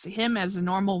 When it's him as a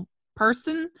normal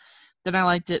person, then I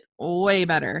liked it way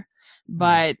better.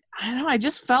 But I don't know, I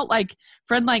just felt like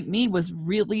Friend Like Me was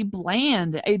really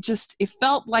bland. It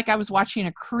felt like I was watching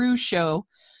a cruise show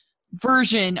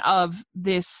version of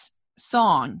this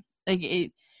song.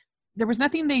 There was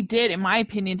nothing they did, in my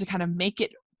opinion, to kind of make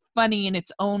it funny in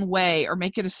its own way or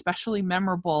make it especially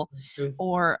memorable,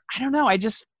 or I don't know, I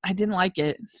didn't like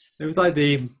it. It was like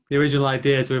the original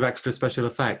ideas with extra special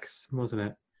effects, wasn't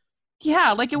it?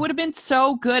 Yeah, like it would have been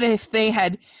so good if they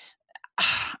had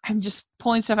I'm just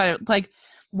pulling stuff out, like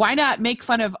why not make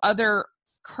fun of other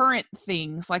current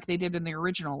things like they did in the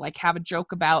original, like have a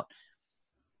joke about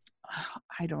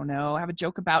I don't know, have a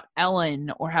joke about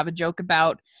Ellen or have a joke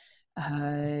about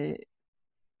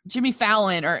Jimmy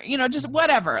Fallon or, just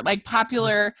whatever, like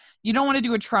popular. You don't want to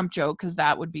do a Trump joke because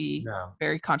that would be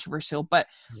very controversial, but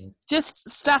just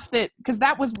stuff because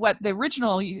that was what the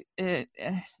original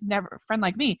Friend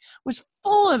Like Me was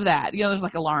full of that. There's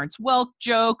like a Lawrence Welk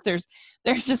joke. There's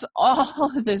just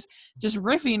all of this just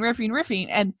riffing.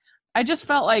 And I just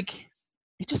felt like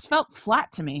it just felt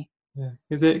flat to me. Yeah.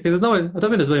 Because I don't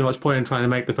think there's really much point in trying to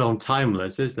make the film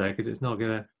timeless, is there? Because it's not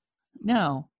going to.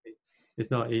 No.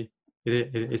 It's not.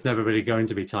 It's never really going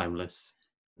to be timeless.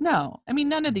 No, I mean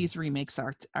none of these remakes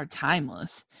are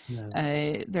timeless. No.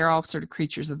 They're all sort of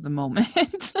creatures of the moment.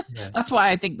 Yeah. That's why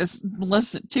I think this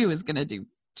Maleficent 2 is going to do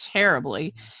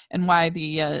terribly, and why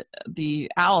the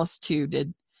Alice 2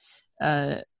 did.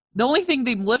 The only thing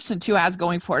the Maleficent 2 has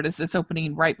going for it is this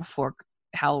opening right before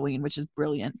Halloween, which is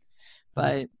brilliant.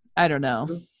 But I don't know.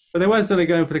 But they weren't suddenly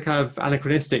going for the kind of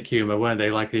anachronistic humor, weren't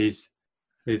they? Like these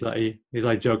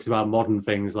jokes about modern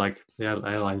things like the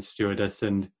airline stewardess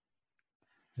and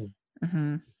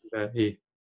he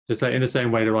just like in the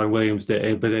same way that Robin Williams did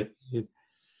it, but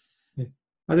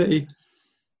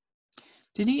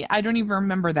did he? I don't even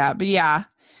remember that, but yeah.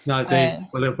 No, there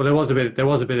was a bit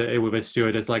with a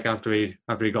stewardess like after he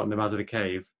gotten them out of the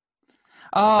cave.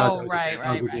 Oh, right.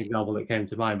 That was the example that came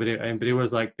to mind, but it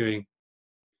was like doing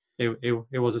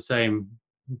it was the same.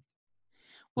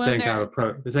 The same kind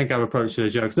of approach to the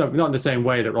jokes. No, not in the same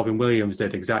way that Robin Williams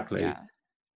did exactly.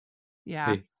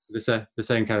 Yeah. The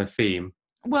same kind of theme.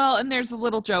 Well, and there's a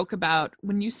little joke about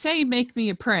when you say "make me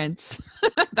a prince."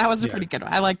 That was a pretty good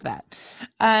one. I like that.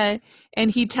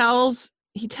 And he tells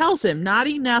him not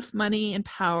enough money and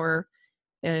power.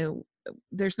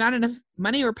 There's not enough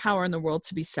money or power in the world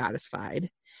to be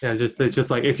satisfied. Yeah, it's just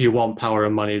like if you want power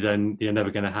and money, then you're never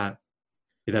gonna have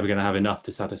enough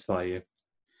to satisfy you.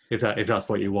 If that's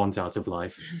what you want out of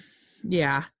life.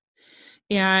 Yeah.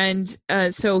 And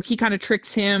so he kind of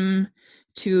tricks him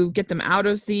to get them out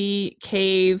of the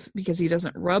cave because he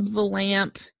doesn't rub the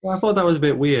lamp. Well, I thought that was a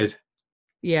bit weird.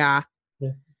 Yeah.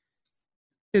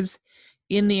 Because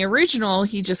in the original,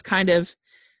 he just kind of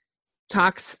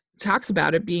talks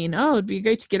about it being, it'd be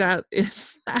great to get out.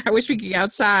 I wish we could get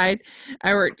outside.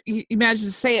 Or he manages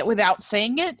to say it without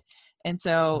saying it. And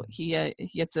so he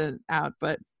gets it out,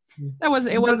 but it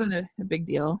wasn't a big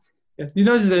deal. Yeah. You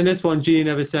notice that in this one, Genie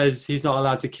never says he's not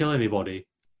allowed to kill anybody.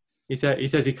 He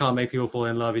says he can't make people fall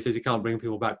in love. He says he can't bring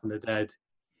people back from the dead.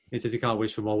 He says he can't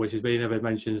wish for more wishes, but he never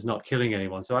mentions not killing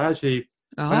anyone. So I actually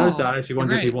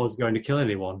wondered if he was going to kill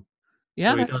anyone.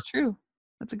 Yeah, so that's true.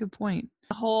 That's a good point.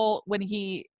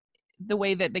 The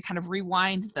way that they kind of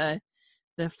rewind the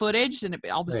footage and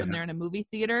all of a sudden they're in a movie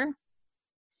theater.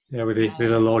 Yeah, with the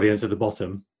little audience at the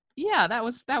bottom. Yeah, that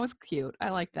was cute. I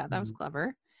like that. That was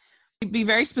clever. Be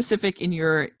very specific in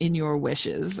your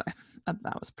wishes.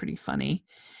 That was pretty funny.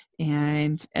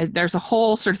 And there's a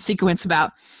whole sort of sequence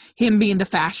about him being the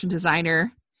fashion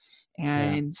designer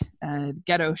and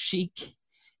ghetto chic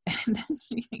and then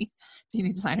Genie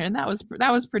Designer, and that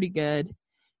was pretty good.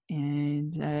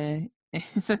 And I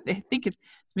think it's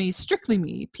me, strictly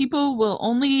me. People will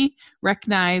only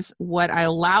recognize what I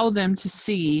allow them to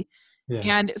see. Yeah.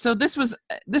 And so this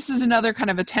is another kind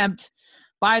of attempt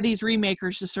by these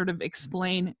remakers to sort of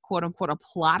explain, quote unquote, a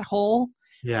plot hole,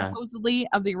 supposedly,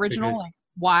 of the original. Like,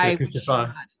 why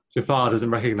Jafar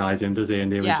doesn't recognize him, does he, in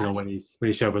the original when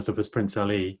he shows up as Prince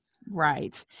Ali?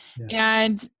 Right. Yeah.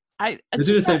 And they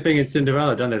do the same thing in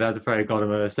Cinderella, don't they? They have the fairy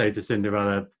godmother say to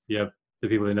Cinderella, the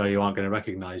people who know you aren't going to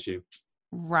recognize you.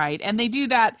 Right. And they do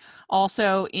that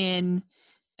also in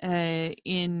as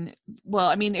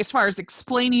far as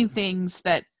explaining things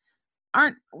that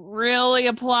aren't really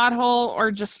a plot hole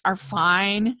or just are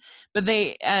fine, but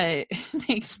they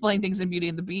explain things in Beauty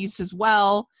and the Beast as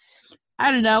well.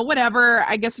 I don't know, whatever.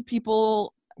 I guess if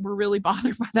people were really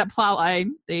bothered by that plot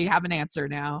line, they have an answer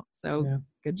now. So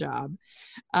good job.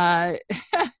 But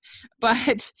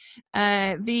let's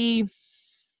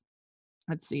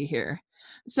see here.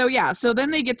 So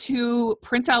then they get to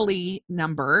Prince Ali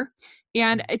number,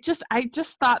 and I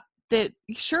just thought that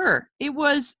sure, it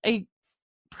was a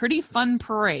pretty fun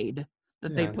parade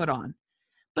that they put on,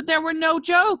 but there were no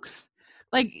jokes.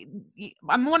 Like,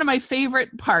 one of my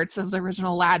favorite parts of the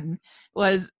original Aladdin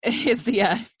is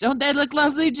the don't they look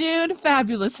lovely, June?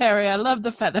 Fabulous, Harry. I love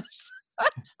the feathers.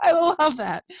 I love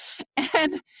that.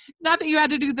 And not that you had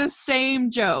to do the same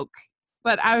joke,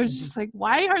 but I was just like,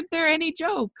 why aren't there any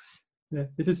jokes? Yeah,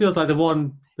 it just feels like the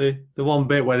one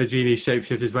bit where the genie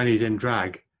shapeshifts is when he's in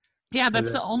drag. Yeah,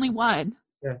 that's the only one.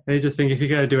 Yeah, and you just think if you're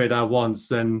going to do it that once,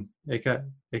 then it kind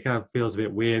of feels a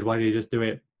bit weird. Why don't you just do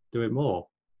it more?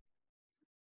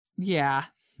 Yeah.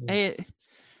 It's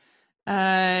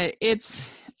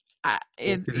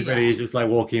he's just like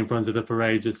walking in front of the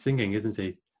parade, just singing, isn't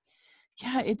he?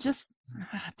 Yeah, it just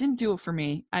didn't do it for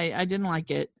me. I didn't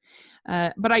like it.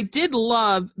 But I did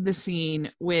love the scene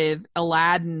with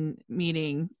Aladdin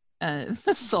meeting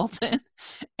the Sultan.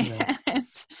 Yeah.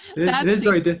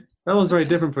 That was very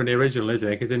different from the original, isn't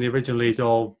it? Because in the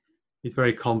original he's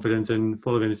very confident and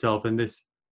full of himself, and this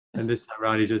time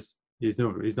around he's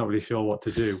not really sure what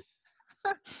to do.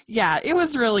 Yeah, it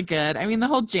was really good. I mean, the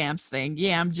whole jams thing,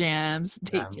 yam jams,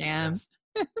 date jams,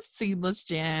 seedless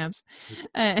jams.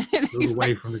 Move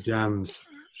away from the jams.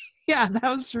 Yeah,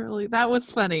 that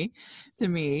was funny to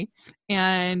me.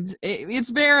 And it is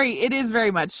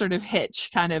very much sort of Hitch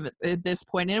kind of at this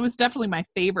point. And it was definitely my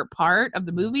favorite part of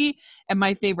the movie and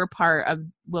my favorite part of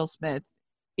Will Smith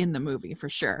in the movie for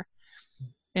sure.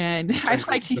 And I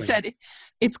like he said,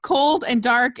 it's cold and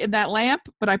dark in that lamp,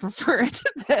 but I prefer it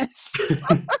to this.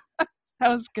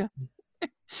 That was good.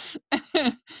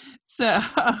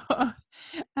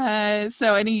 And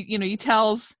he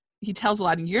tells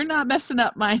Aladdin, you're not messing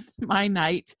up my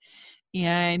night.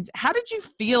 And how did you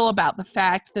feel about the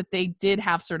fact that they did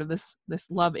have sort of this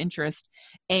love interest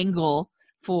angle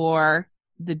for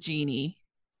the genie?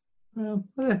 Well,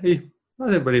 I didn't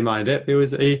really mind it.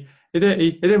 It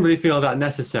didn't really feel that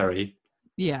necessary.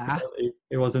 Yeah. It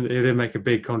didn't make a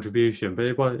big contribution, but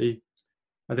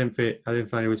I didn't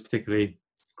find it was particularly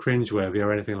cringeworthy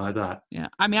or anything like that. Yeah.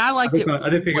 I mean, I liked it. I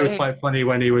did think it was quite funny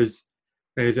when he was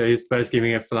first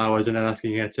giving her flowers and then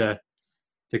asking her to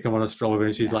come on a stroll with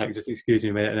him. She's like, just excuse me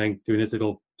a minute, and then doing this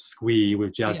little squee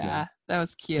with Jasmine. Yeah, that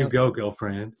was cute. You go,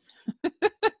 girlfriend.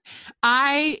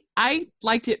 I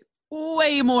liked it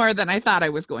way more than I thought I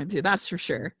was going to. That's for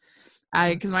sure.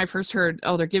 Because when I first heard,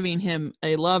 they're giving him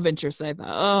a love interest, I thought,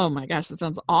 oh my gosh, that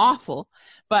sounds awful.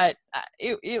 But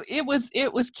it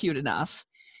was cute enough.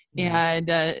 And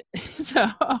so,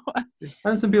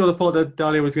 and some people thought that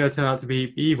Dahlia was going to turn out to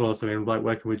be evil or something, like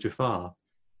working with Jafar,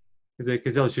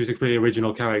 because she was a completely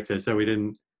original character, so people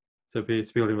didn't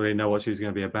really know what she was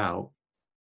going to be about.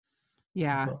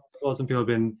 Yeah, some people have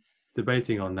been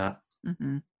debating on that.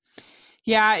 Mm-hmm.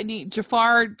 Yeah, and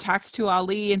Jafar talks to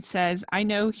Ali and says, "I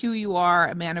know who you are,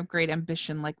 a man of great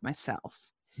ambition like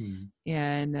myself."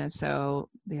 And so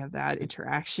they have that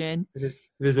interaction. It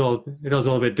is all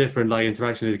a bit different, like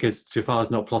interaction, because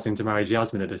Jafar's not plotting to marry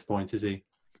Jasmine at this point, is he?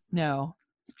 No.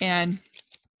 And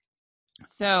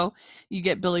so you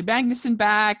get Billy Magnuson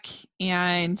back,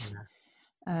 and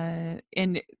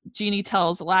Genie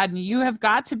tells Aladdin, you have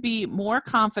got to be more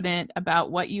confident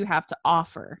about what you have to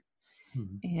offer.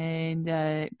 And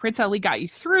Prince Ali got you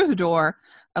through the door.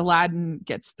 Aladdin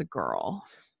gets the girl.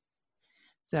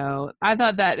 So I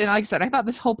thought that, and like I said, I thought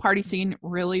this whole party scene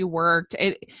really worked.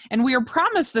 And we were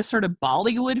promised this sort of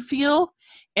Bollywood feel,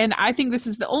 and I think this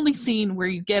is the only scene where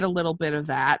you get a little bit of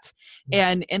that.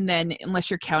 And then, unless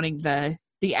you're counting the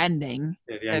ending,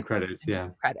 the end credits,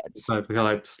 credits. It's like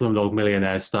Slumdog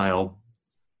Millionaire style.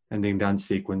 ending dance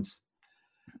sequence.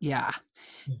 Yeah.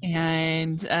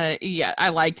 And I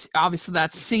liked obviously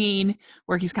that scene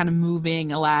where he's kind of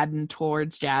moving Aladdin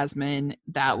towards Jasmine.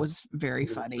 That was very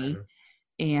funny.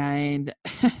 And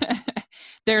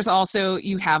there's also,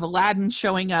 you have Aladdin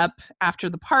showing up after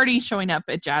the party, showing up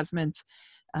at Jasmine's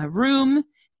room,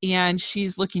 and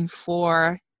she's looking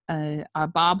for a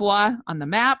Babwa on the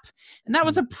map. And that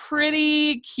was a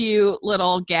pretty cute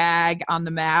little gag on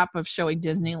the map of showing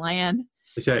Disneyland.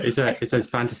 It says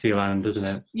Fantasyland, doesn't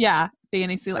it? Yeah,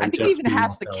 Fantasyland. I think it even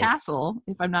has the castle,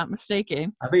 if I'm not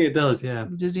mistaken. I think it does, yeah.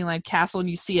 The Disneyland castle, and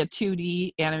you see a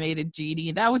 2D animated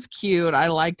genie. That was cute. I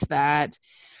liked that.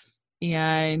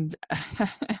 And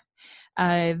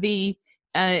and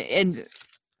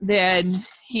then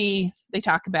they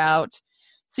talk about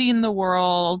seeing the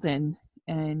world, and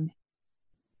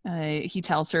he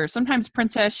tells her, sometimes,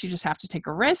 princess, you just have to take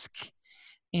a risk.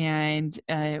 And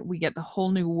we get the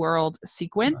whole new world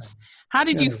sequence. How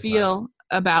did you feel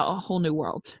about a whole new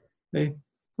world? I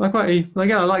like what they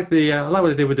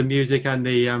did with the music and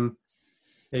the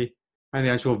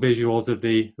actual visuals of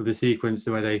the sequence.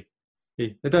 The way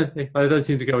they don't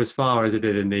seem to go as far as they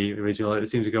did in the original. It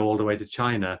seems to go all the way to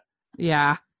China.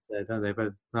 Yeah. Don't they?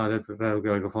 But no, they're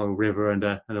going along a river and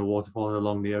a waterfall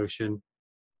along the ocean.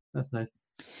 That's nice.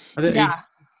 I didn't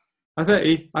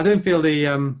feel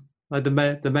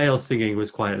the male singing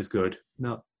was quite as good.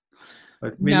 No.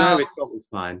 Naomi Scott was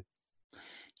fine.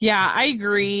 Yeah, I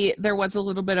agree. There was a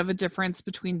little bit of a difference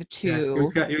between the two.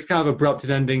 Yeah, he was kind of abrupt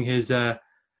in ending his ending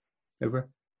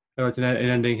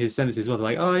his sentences. Well,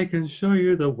 like, I can show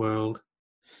you the world.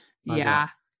 Like yeah,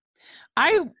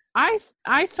 that.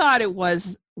 I thought it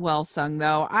was well sung,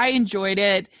 though. I enjoyed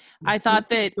it. I thought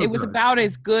that it was about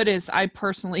as good as I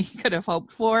personally could have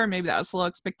hoped for. Maybe that was low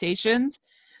expectations,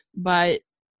 but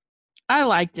I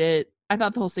liked it. I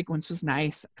thought the whole sequence was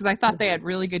nice because I thought they had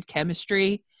really good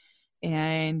chemistry,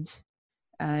 and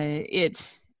I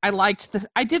liked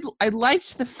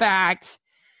the fact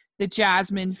that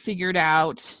Jasmine figured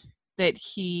out that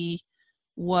he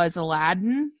was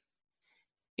Aladdin,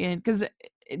 and because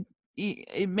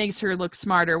it makes her look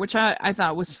smarter, which I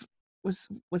thought was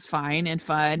fine and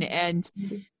fun, and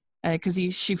because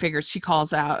she figures, she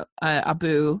calls out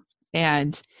Abu,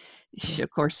 and of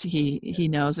course he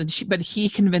knows, but he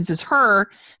convinces her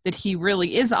that he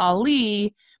really is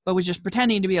Ali, but was just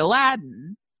pretending to be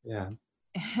Aladdin. Yeah.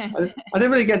 I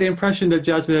didn't really get the impression that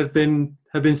Jasmine had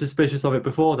been suspicious of it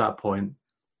before that point.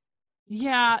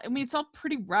 Yeah, I mean, it's all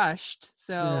pretty rushed,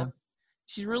 so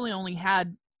she's really only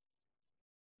had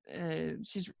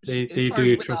she's do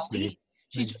you trust me?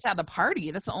 She just had the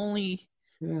party. That's the only.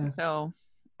 Yeah. So,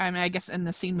 I mean, I guess in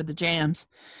the scene with the jams,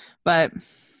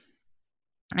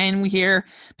 and we hear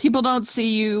people don't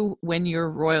see you when you're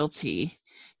royalty,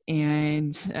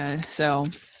 and so.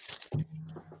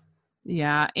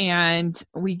 Yeah, and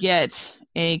we get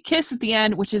a kiss at the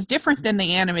end, which is different than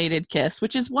the animated kiss,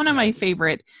 which is one of my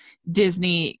favorite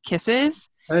Disney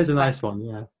kisses. That is a nice one,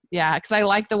 yeah. Yeah, because I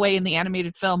like the way in the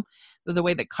animated film, the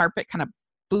way the carpet kind of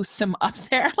boosts him up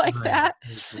there like that.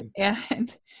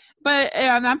 But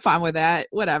I'm fine with that,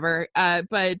 whatever.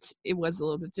 But it was a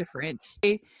little bit different.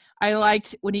 I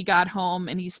liked when he got home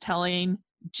and he's telling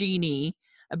Genie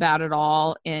about it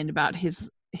all and about his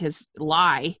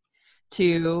lie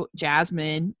to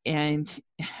Jasmine, and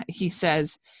he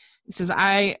says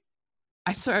I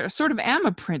sort of am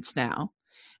a prince now.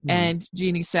 And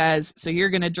Genie says, so you're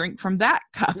gonna drink from that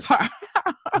cup.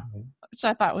 Which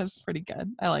I thought was pretty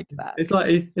good. I liked that. It's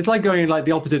like going like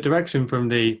the opposite direction from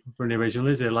the original,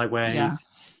 is it? Like where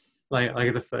he's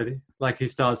like he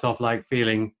starts off like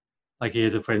feeling like he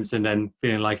is a prince and then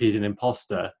feeling like he's an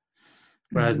imposter,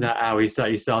 whereas now he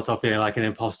starts off feeling like an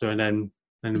imposter and then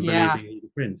believing he's a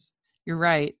prince. You're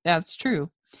right. That's true.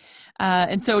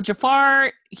 And so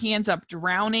Jafar, he ends up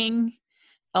drowning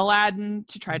Aladdin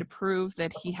to try to prove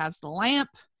that he has the lamp.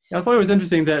 Yeah, I thought it was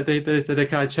interesting that they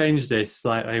kind of changed this,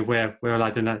 like where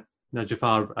Aladdin,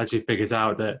 Jafar actually figures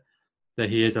out that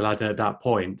he is Aladdin at that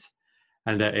point,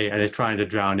 and they're trying to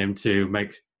drown him to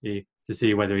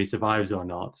see whether he survives or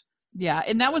not. Yeah,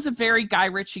 and that was a very Guy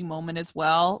Ritchie moment as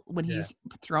well, when he's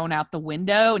thrown out the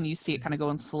window and you see it kind of go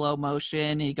in slow motion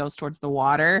and he goes towards the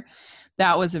water.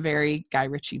 That was a very Guy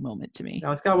Ritchie moment to me. I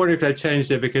was kind of wondering if they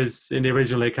changed it, because in the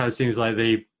original it kind of seems like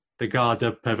the guards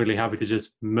are perfectly happy to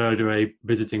just murder a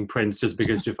visiting prince just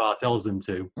because Jafar tells them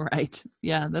to. Right.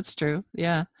 Yeah, that's true.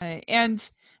 Yeah. And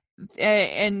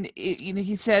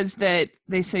he says that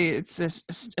they say it's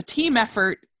a team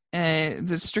effort.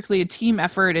 There's strictly a team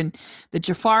effort, and that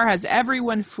Jafar has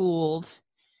everyone fooled,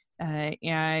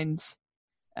 and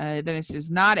then it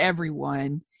says not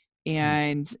everyone,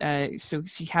 and so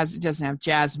she doesn't have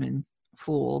Jasmine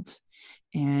fooled,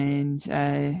 and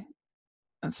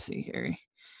let's see here,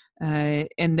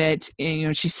 and that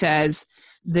she says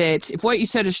that if what you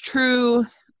said is true,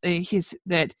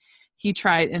 that he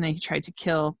tried to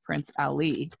kill Prince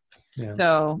Ali. Yeah.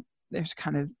 So there's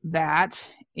kind of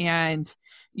that, and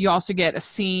you also get a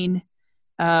scene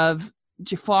of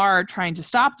Jafar trying to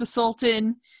stop the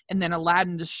Sultan, and then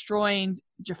Aladdin destroying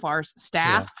Jafar's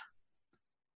staff.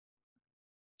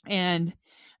 Yeah. And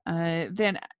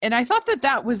I thought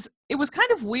that was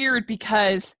kind of weird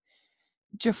because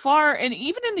Jafar, and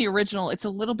even in the original, it's a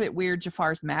little bit weird,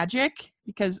 Jafar's magic,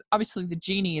 because obviously the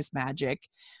genie is magic,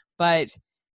 but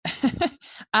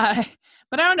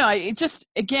but I don't know. It just,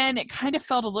 again, it kind of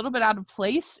felt a little bit out of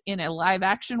place in a live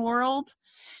action world.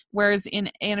 Whereas in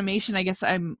animation, I guess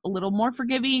I'm a little more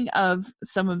forgiving of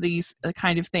some of these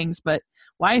kind of things. But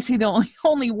why is he the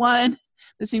only one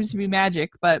that seems to be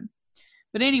magic? But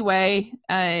anyway,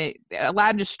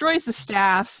 Aladdin destroys the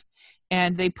staff,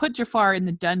 and they put Jafar in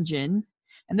the dungeon.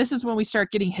 And this is when we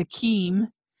start getting Hakim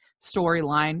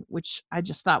storyline, which I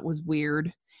just thought was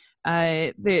weird.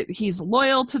 That he's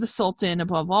loyal to the Sultan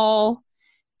above all,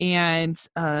 and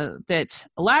that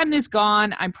Aladdin is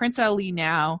gone. I'm Prince Ali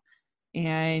now,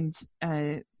 and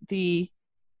the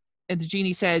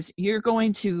genie says, "You're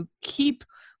going to keep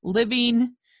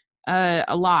living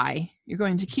a lie. You're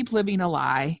going to keep living a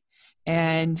lie,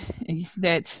 and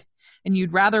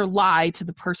you'd rather lie to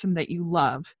the person that you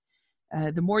love.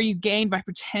 The more you gain by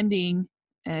pretending,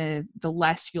 the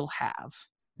less you'll have."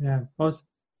 Yeah,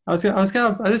 I was kind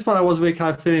of, at this point I was really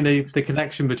kind of feeling the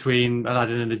connection between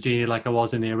Aladdin and the genie like I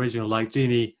was in the original. Like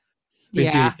Genie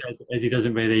says he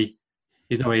doesn't really,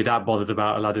 he's not really that bothered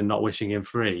about Aladdin not wishing him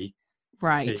free.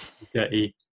 Right.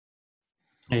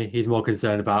 He's more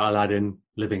concerned about Aladdin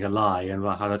living a lie and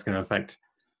how that's going to affect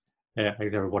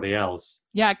everybody else.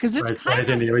 Yeah, because it's whereas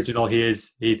in the original he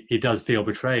does feel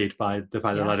betrayed by the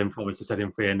fact that Aladdin promised to set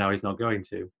him free and now he's not going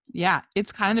to. Yeah,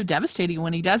 it's kind of devastating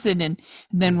when he doesn't, and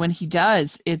then when he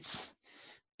does, it's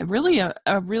really a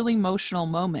really emotional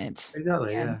moment.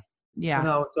 Exactly. And, yeah.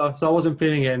 No, so I wasn't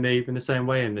feeling it in the same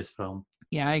way in this film.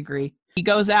 Yeah, I agree. He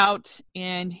goes out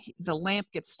and the lamp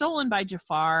gets stolen by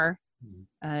Jafar,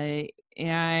 and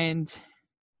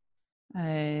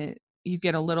you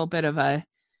get a little bit of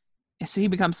so he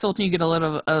becomes Sultan. You get a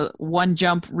little one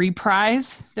jump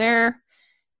reprise there,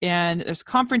 and there's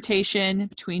confrontation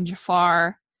between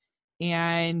Jafar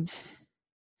and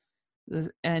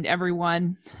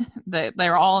everyone.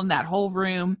 They're all in that whole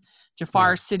room.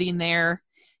 Jafar's sitting there,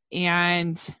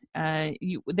 and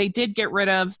they did get rid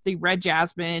of the red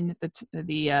jasmine.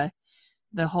 The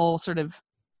whole sort of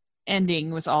ending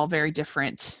was all very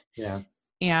different. Yeah,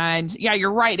 and yeah,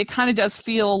 you're right. It kind of does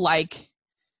feel like,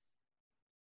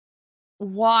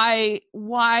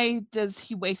 why does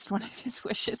he waste one of his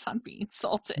wishes on being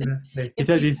Sultan? Yeah. He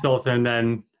says he's Sultan,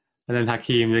 and then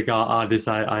Hakim, the guard,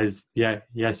 decides,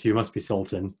 yes, you must be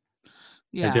Sultan.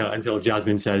 Yeah. Until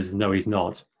Jasmine says, no, he's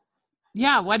not.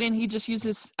 Yeah, why didn't he just use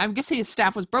his? I'm guessing his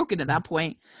staff was broken at that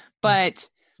point, but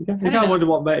you kind of wonder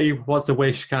what's the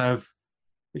wish kind of.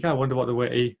 You kind of wonder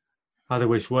how the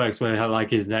wish works, whether like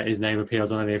his name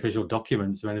appears on any official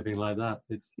documents or anything like that.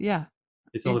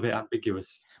 It's all a bit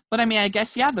ambiguous. But I mean, I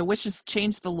guess, the wishes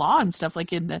change the law and stuff.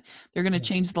 Like they're going to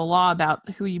change the law about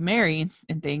who you marry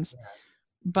and things. Yeah.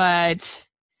 But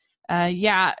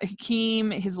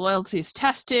Hakim, his loyalty is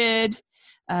tested,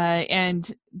 and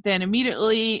then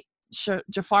immediately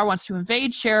Jafar wants to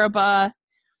invade Sheraba,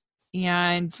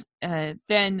 and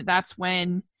then that's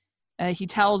when he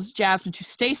tells Jasmine to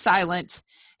stay silent,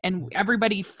 and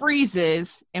everybody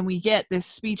freezes, and we get this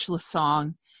speechless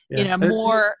song in a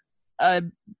more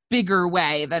bigger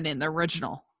way than in the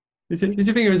original. Did you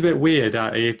think it was a bit weird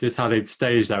just how they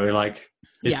staged that? We're like,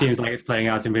 it seems like it's playing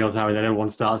out in real time, and then everyone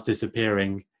starts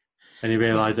disappearing, and you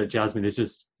realize that Jasmine is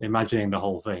just imagining the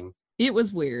whole thing. It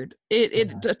was weird.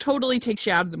 It totally takes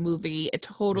you out of the movie. It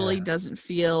totally doesn't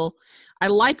feel. I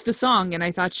like the song, and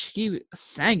I thought she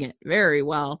sang it very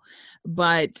well,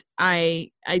 but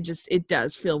it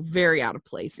does feel very out of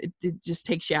place. It just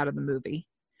takes you out of the movie.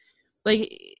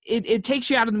 Like it takes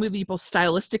you out of the movie both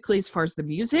stylistically as far as the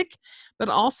music, but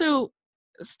also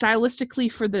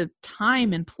stylistically for the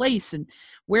time and place and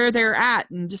where they're at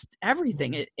and just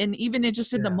everything. And even in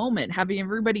the moment, having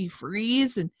everybody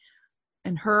freeze and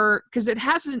her, because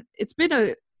it's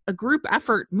been a group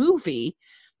effort movie.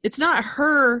 It's not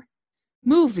her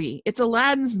movie. It's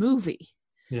Aladdin's movie.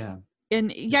 Yeah.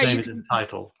 And you can,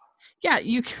 title. Yeah,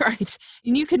 right.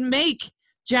 And you can make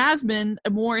Jasmine a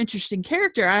more interesting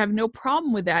character. I have no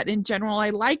problem with that. In general,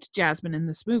 I liked Jasmine in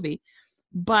this movie,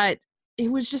 but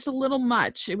it was just a little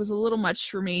much. It was a little much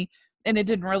for me, and it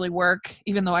didn't really work,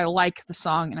 even though I like the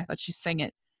song and I thought she sang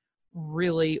it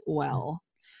really well.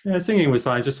 Yeah, singing was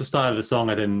fine. Just the style of the song,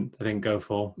 I didn't go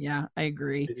for. Yeah, I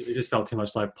agree. It just felt too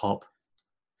much like pop.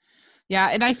 Yeah,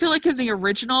 and I feel like in the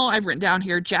original, I've written down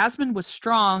here, Jasmine was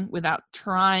strong without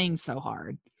trying so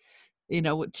hard,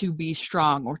 to be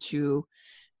strong or to,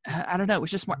 I don't know, it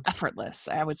was just more effortless,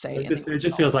 I would say. It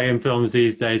just feels like in films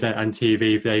these days and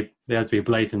TV, they have to be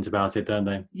blatant about it, don't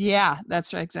they? Yeah,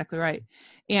 that's right, exactly right.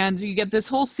 And you get this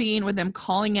whole scene with them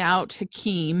calling out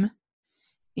Hakeem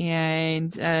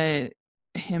and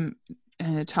him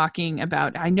talking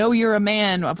about, I know you're a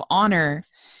man of honor.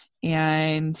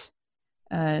 And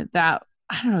that,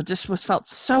 I don't know, just felt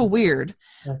so weird.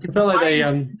 It felt like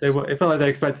it felt like they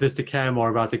expected us to care more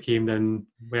about Hakeem than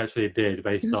we actually did,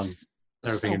 based on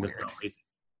everything in the film. He's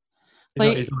not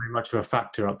really much of a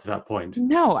factor up to that point.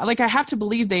 No, like I have to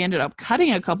believe they ended up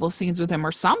cutting a couple scenes with him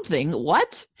or something.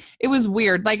 What? It was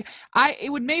weird. Like it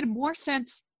would made more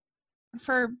sense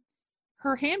for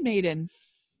her handmaiden.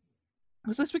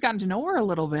 Since we gotten to know her a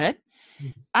little bit.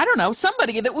 I don't know,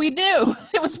 somebody that we knew.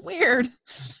 It was weird.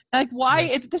 Like, why,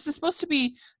 if this is supposed to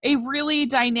be a really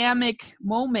dynamic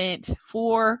moment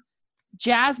for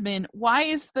Jasmine, why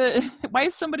is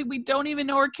somebody we don't even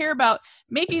know or care about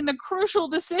making the crucial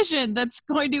decision that's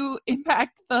going to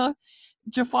impact the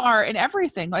Jafar and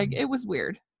everything? Like, it was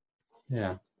weird.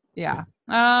 Yeah. Yeah.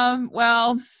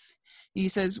 Well, he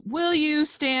says, will you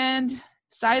stand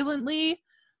silently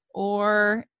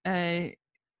or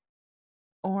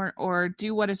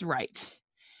do what is right?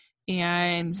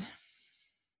 And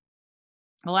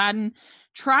Aladdin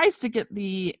tries to get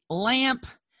the lamp,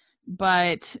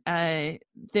 but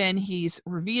then he's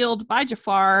revealed by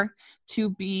Jafar to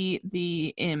be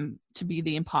the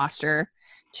imposter,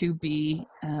 to be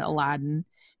Aladdin,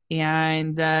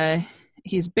 and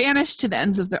he's banished to the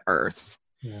ends of the earth.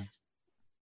 Yeah.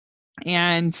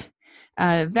 And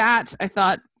that I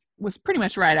thought was pretty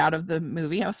much right out of the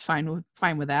movie. I was fine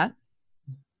with that.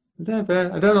 Yeah,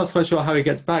 but I'm not quite sure how he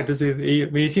gets back. Does he? I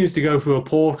mean, he seems to go through a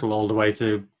portal all the way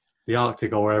to the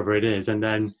Arctic or wherever it is, and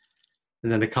then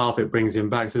the carpet brings him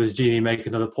back. So does Genie make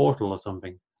another portal or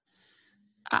something?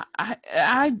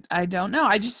 I don't know.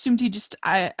 I just assumed he just.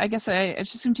 I guess I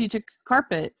just assumed he took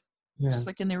carpet, just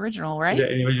like in the original, right? Yeah,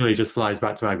 he originally just flies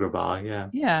back to Agrabah. Yeah.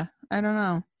 Yeah, I don't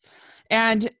know.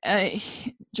 And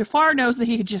Jafar knows that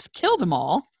he could just kill them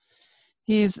all.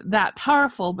 He's that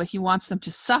powerful, but he wants them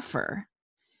to suffer.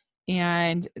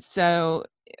 And so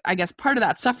I guess part of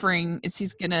that suffering is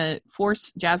he's going to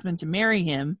force Jasmine to marry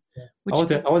him. Yeah.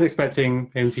 I was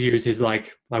expecting him to use his,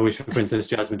 like, I wish for Princess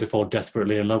Jasmine to fall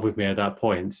desperately in love with me at that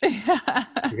point.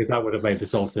 Because that would have made the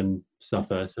Sultan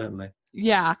suffer, certainly.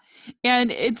 Yeah.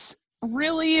 And it's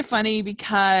really funny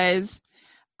because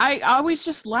I always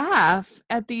just laugh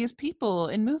at these people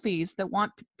in movies that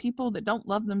want people that don't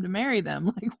love them to marry them.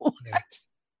 Like, what? Yeah.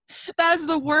 That's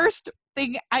the worst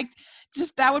thing.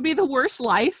 That would be the worst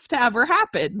life to ever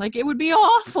happen. Like, it would be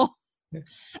awful.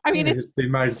 I mean, it's be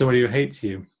married to somebody who hates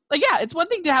you. Like, yeah, it's one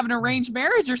thing to have an arranged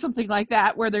marriage or something like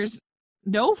that where there's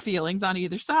no feelings on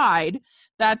either side.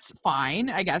 That's fine,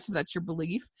 I guess, if that's your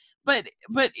belief. But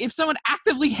if someone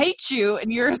actively hates you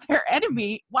and you're their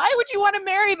enemy, why would you want to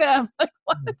marry them? Like,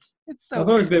 what? It's so. I've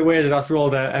always been weird that after all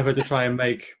their effort to try and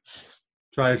make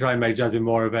Jasmine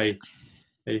more of a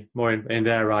more in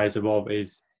their eyes of what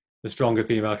is the stronger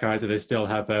female character, they still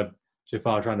have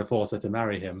Jafar trying to force her to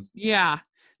marry him. Yeah,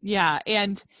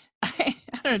 and I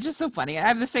don't know, just so funny. I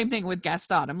have the same thing with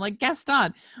Gaston. I'm like,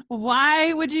 Gaston,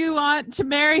 why would you want to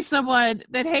marry someone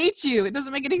that hates you? It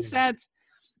doesn't make any sense.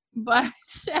 But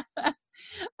so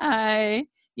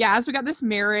we got this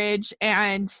marriage,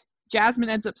 and Jasmine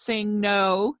ends up saying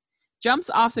no, jumps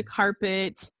off the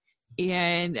carpet,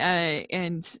 and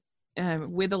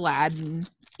with Aladdin,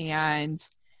 and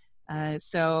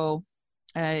so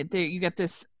there you get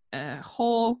this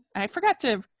whole. I forgot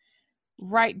to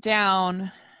write down.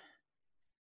 I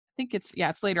think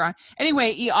it's later on.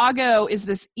 Anyway, Iago is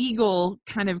this eagle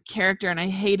kind of character, and I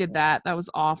hated that. That was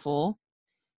awful.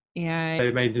 And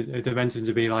they meant him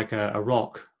to be like a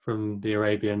rock from the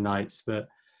Arabian Nights, but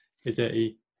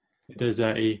it does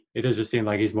just seem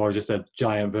like he's more just a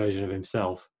giant version of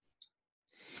himself.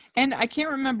 And I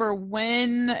can't remember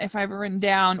when, if I've written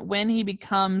down when he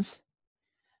becomes.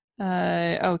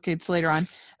 Okay, it's later on.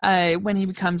 When he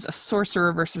becomes a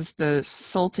sorcerer versus the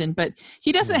Sultan, but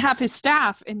he doesn't have his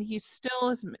staff, and he still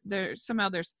is there. Somehow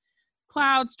there's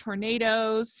clouds,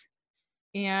 tornadoes,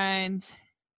 and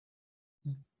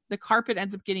the carpet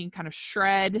ends up getting kind of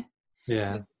shred.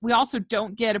 Yeah. We also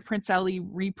don't get a Prince Ali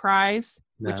reprise,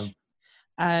 no. which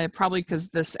probably because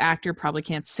this actor probably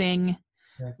can't sing.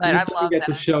 Yeah. But I love that.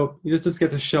 He just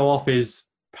get to show off his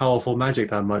powerful magic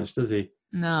that much, does he?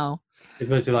 No. It's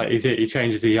mostly like he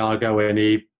changes the Iago and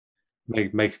he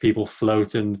makes people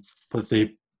float and puts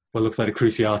what looks like a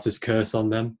Cruciatus curse on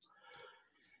them.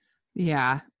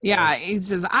 Yeah. He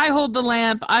says, "I hold the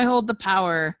lamp. I hold the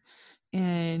power,"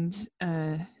 and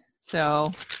so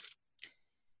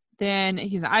then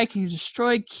he's, "I can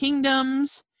destroy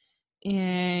kingdoms."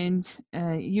 And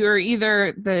you're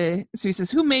either so he says,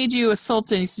 "Who made you a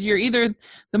sultan?" He says, "You're either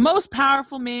the most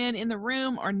powerful man in the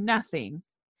room or nothing."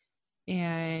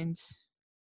 And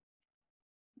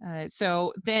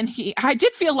so then I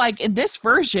did feel like in this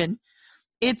version,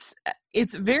 it's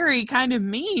very kind of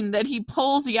mean that he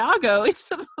pulls Iago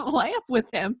into the lamp with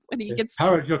him when he gets.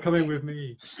 Howard, you're coming with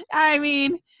me. I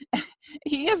mean,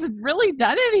 he hasn't really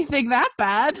done anything that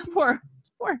bad. Poor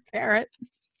parrot.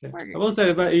 I will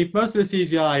say that most of the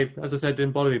CGI, as I said,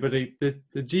 didn't bother me, but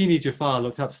the genie Jafar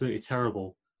looked absolutely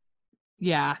terrible.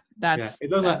 Yeah, that's. Yeah,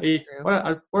 it looked like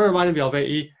what reminded me of it.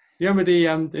 You remember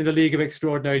in the League of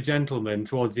Extraordinary Gentlemen,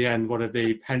 towards the end, one of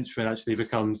the henchmen actually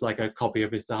becomes like a copy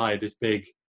of Mr. Hyde, this big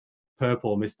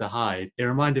purple Mr. Hyde. It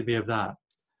reminded me of that.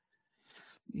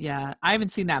 Yeah, I haven't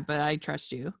seen that, but I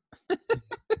trust you.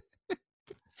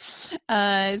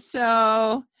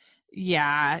 So.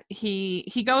 Yeah,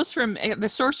 he goes from the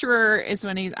sorcerer is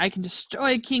when I can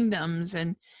destroy kingdoms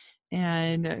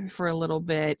and for a little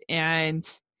bit, and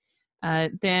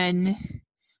then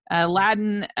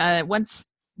Aladdin once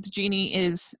the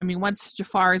genie once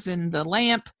Jafar is in the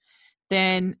lamp,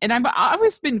 then I've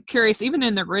always been curious, even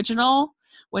in the original,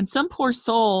 when some poor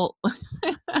soul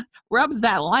rubs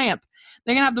that lamp,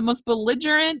 they're gonna have the most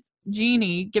belligerent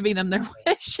genie giving them their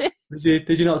wishes.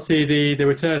 Did you not see the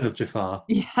Return of Jafar?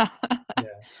 Yeah.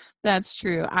 That's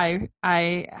true. I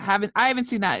haven't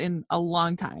seen that in a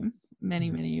long time. Many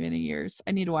years.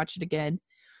 I need to watch it again.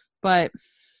 But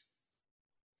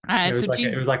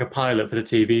it was like a pilot for the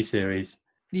TV series.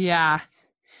 Yeah.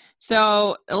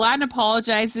 So Aladdin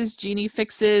apologizes. Genie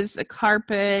fixes the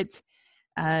carpet,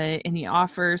 and he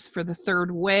offers for the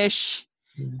third wish.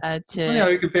 You can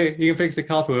fix the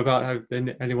carpet without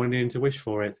anyone needing to wish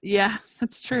for it. Yeah,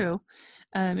 that's true.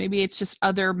 Maybe it's just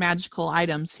other magical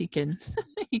items he can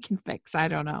he can fix. I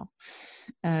don't know.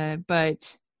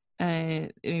 But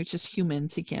it's just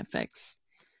humans he can't fix.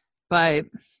 But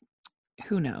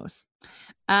who knows?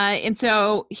 And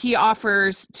so he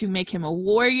offers to make him a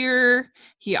warrior.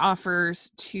 He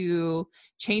offers to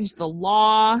change the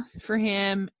law for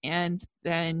him. And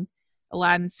then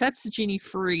Aladdin sets the genie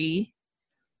free.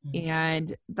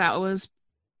 And that was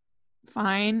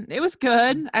fine. It was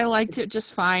good. I liked it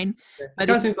just fine. But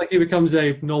it seems like he becomes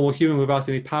a normal human without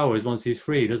any powers once he's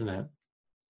free, doesn't it?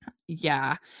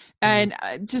 Yeah. And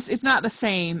just it's not the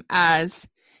same as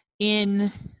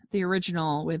in the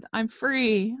original with I'm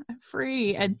free.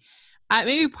 And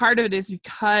maybe part of it is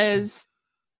because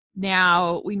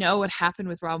now we know what happened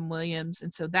with Robin Williams,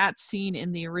 and so that scene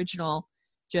in the original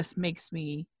just makes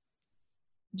me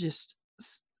just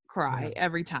cry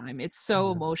every time. It's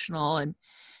so emotional, and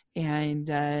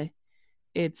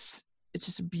it's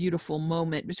just a beautiful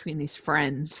moment between these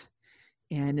friends.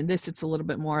 And in this, it's a little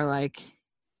bit more like,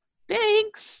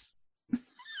 thanks.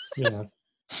 Yeah.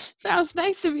 That was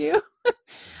nice of you.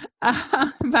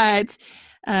 But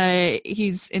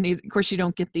he's of course you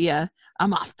don't get the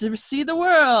I'm off to see the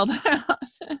world.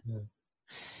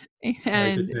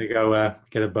 And just gonna go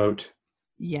get a boat.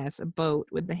 Yes, a boat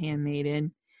with the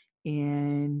handmaiden.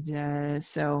 And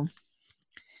so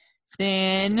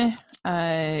then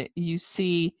you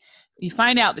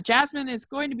find out that Jasmine is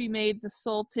going to be made the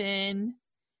Sultan,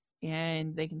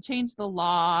 and they can change the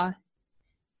law.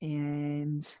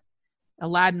 And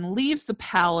Aladdin leaves the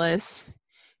palace,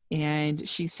 and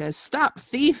she says, "Stop,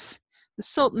 thief! The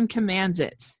Sultan commands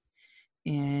it."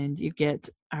 And you get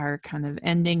our kind of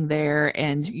ending there,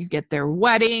 and you get their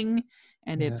wedding,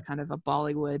 and it's kind of a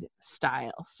Bollywood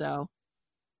style. So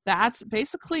that's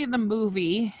basically the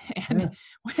movie. And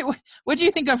what do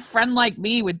you think of Friend Like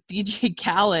Me with DJ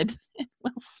Khaled?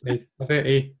 I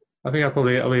think I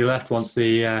probably left once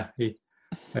the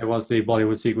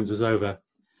Bollywood sequence was over.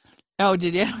 Oh,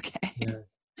 did you? Okay.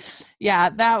 Yeah,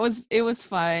 it was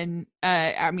fun.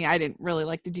 I mean, I didn't really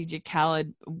like the DJ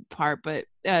Khaled part, but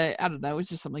I don't know, it was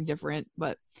just something different.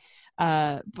 But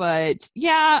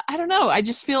yeah, I don't know. I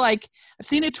just feel like I've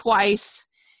seen it twice,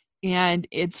 and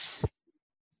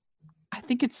I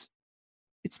think it's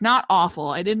not awful.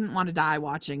 I didn't want to die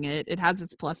watching it. It has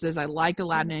its pluses. I liked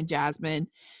Aladdin and Jasmine,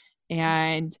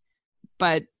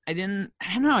 but I don't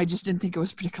know. I just didn't think it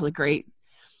was particularly great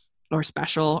or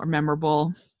special or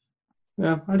memorable.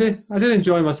 Yeah, I did. I did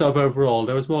enjoy myself overall.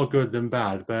 There was more good than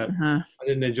bad, but Uh-huh. I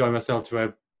didn't enjoy myself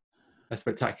to a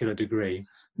spectacular degree. It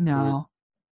was No.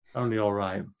 only all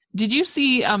right. Did you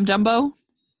see Dumbo?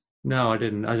 No, I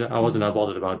didn't. I wasn't that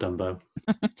bothered about Dumbo.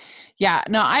 Yeah,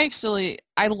 no, I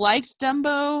liked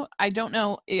Dumbo. I don't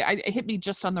know, it hit me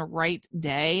just on the right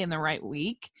day and the right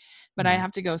week, but I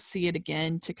have to go see it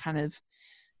again to kind of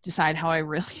decide how I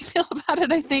really feel about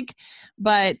it, I think.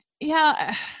 But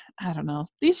yeah, I don't know.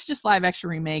 These just live action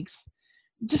remakes,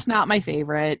 just not my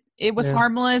favorite. It was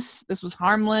harmless. This was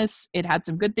harmless. It had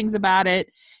some good things about it.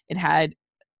 It had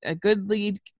a good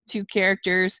lead, two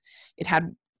characters. It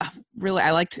had really,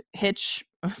 I liked Hitch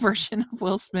version of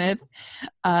Will Smith,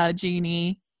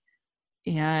 Genie,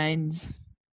 and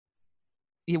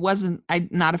I'm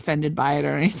not offended by it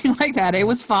or anything like that. It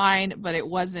was fine, but it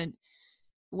wasn't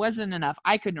enough.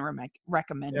 I couldn't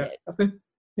recommend it.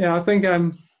 I think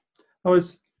I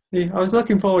was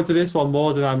looking forward to this one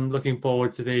more than I'm looking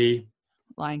forward to the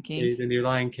Lion King, the new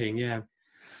Lion King. Yeah,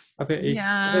 I think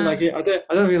yeah. I don't like it.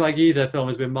 I don't feel like either film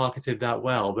has been marketed that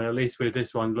well, but at least with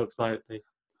this one, looks like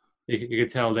you could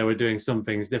tell they were doing some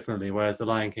things differently, whereas the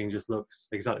Lion King just looks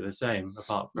exactly the same,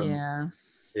 apart from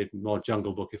the more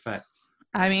Jungle Book effects.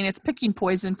 I mean, it's picking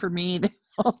poison for me.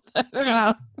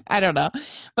 I don't know.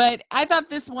 But I thought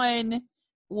this one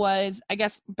was, I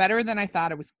guess, better than I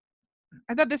thought it was.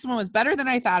 I thought this one was better than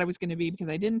I thought it was going to be because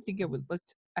I didn't think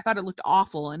I thought it looked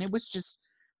awful, and it was just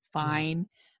fine.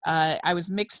 I was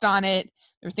mixed on it.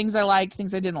 There were things I liked,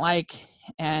 things I didn't like,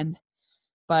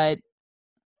 but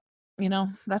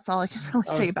that's all I can really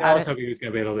say about it. I was hoping it was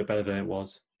going to be a little bit better than it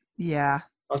was. Yeah.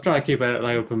 I was trying to keep an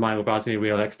open mind without any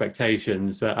real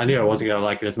expectations, but I knew I wasn't going to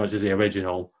like it as much as the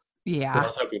original. Yeah. So I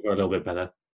was hoping for a little bit better.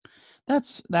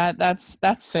 That's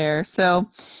fair. So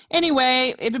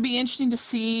anyway, it'll be interesting to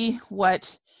see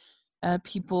what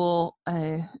people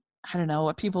I don't know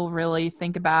what people really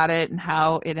think about it and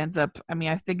how it ends up. I mean,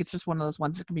 I think it's just one of those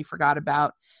ones that can be forgot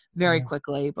about very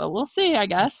quickly, but we'll see, I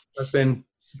guess. I think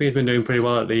it's been doing pretty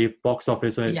well at the box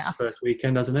office in its first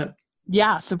weekend, hasn't it?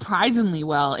 Yeah, surprisingly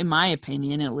well, in my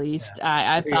opinion, at least.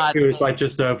 I thought it was like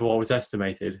just over what was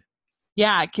estimated.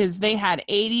 Yeah, because they had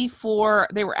 84.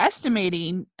 They were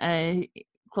estimating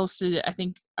close to, I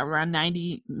think, around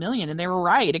 90 million, and they were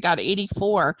right. It got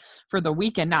 84 for the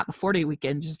weekend, not the 4-day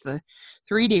weekend, just the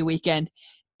 3-day weekend,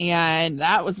 and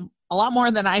that was a lot more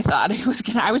than I thought it was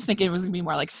gonna. I was thinking it was gonna be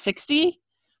more like 60.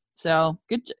 So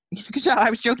good job. I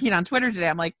was joking on Twitter today.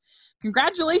 I'm like,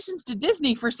 congratulations to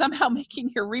Disney for somehow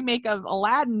making your remake of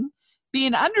Aladdin be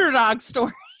an underdog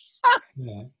story.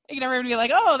 Everybody be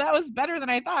like, oh, that was better than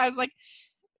I thought. I was like,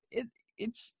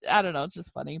 it's I don't know, it's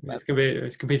just funny. But.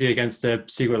 It's competing against the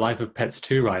Secret Life of Pets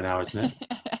 2 right now, isn't it?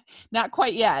 Not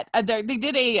quite yet. They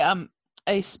did a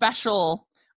special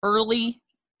early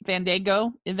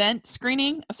Fandango event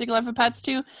screening of Secret Life of Pets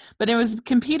 2, but it was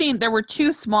competing. There were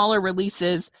 2 smaller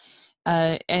releases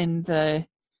in the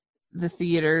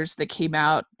theaters that came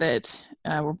out that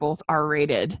were both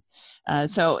R-rated.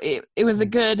 So it was a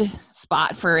good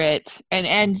spot for it,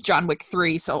 and John Wick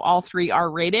 3. So all 3 are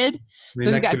rated. So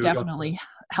I think that definitely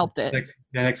helped it.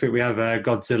 Next week we have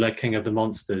Godzilla King of the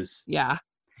Monsters. Yeah,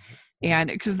 and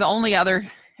because the only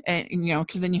other,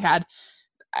 because then you had,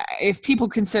 if people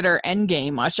consider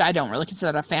Endgame, which I don't really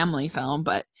consider a family film,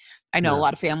 but I know a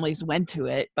lot of families went to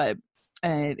it, but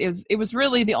it was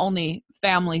really the only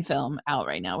family film out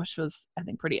right now, which was, I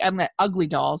think, pretty. And Ugly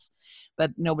Dolls,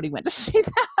 but nobody went to see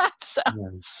that, so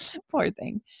poor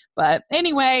thing. But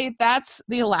anyway, that's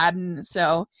the Aladdin.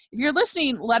 So if you're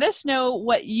listening, let us know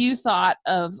what you thought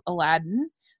of Aladdin,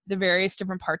 the various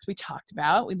different parts we talked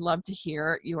about. We'd love to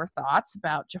hear your thoughts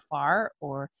about Jafar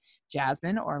or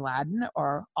Jasmine or Aladdin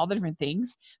or all the different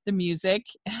things, the music,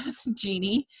 the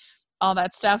genie, all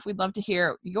that stuff. We'd love to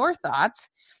hear your thoughts.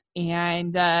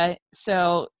 And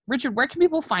so, Richard, where can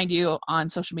people find you on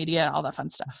social media and all that fun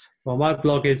stuff? Well, my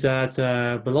blog is at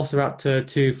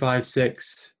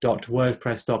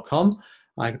velociraptor256.wordpress.com.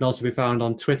 I can also be found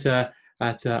on Twitter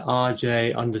at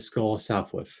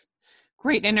RJ_Southworth.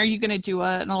 Great. And are you going to do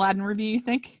an Aladdin review, you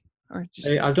think? Or just...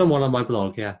 I've done one on my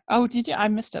blog, yeah. Oh, did you? I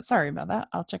missed it. Sorry about that.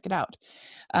 I'll check it out.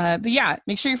 But yeah,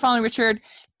 make sure you're following Richard,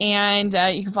 and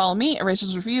you can follow me at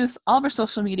Rachel's Reviews, all of our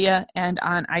social media, and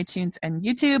on iTunes and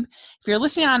YouTube. If you're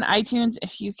listening on iTunes,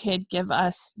 if you could give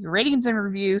us your ratings and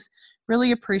reviews,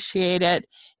 really appreciate it.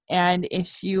 And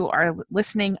if you are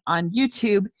listening on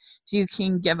YouTube, if you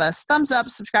can give us thumbs up,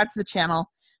 subscribe to the channel,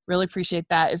 really appreciate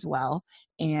that as well.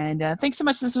 And thanks so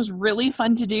much. This was really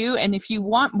fun to do. And if you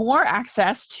want more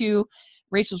access to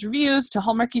Rachel's Reviews, to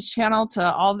Hallmarky's channel,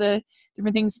 to all the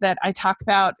different things that I talk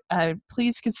about,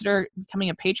 please consider becoming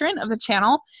a patron of the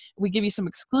channel. We give you some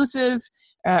exclusive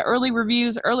early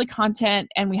reviews, early content,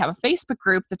 and we have a Facebook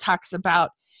group that talks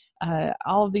about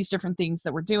all of these different things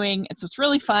that we're doing. And so it's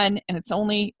really fun, and it's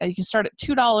only, you can start at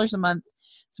 $2 a month.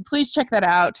 So please check that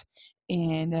out.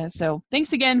 And so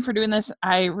thanks again for doing this.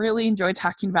 I really enjoyed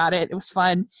talking about it. It was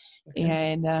fun. Okay.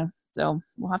 And so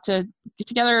we'll have to get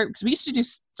together, because we used to do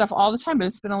stuff all the time, but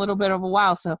it's been a little bit of a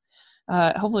while. So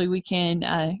hopefully we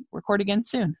can record again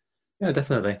soon. Yeah,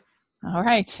 definitely. All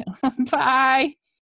right. Bye.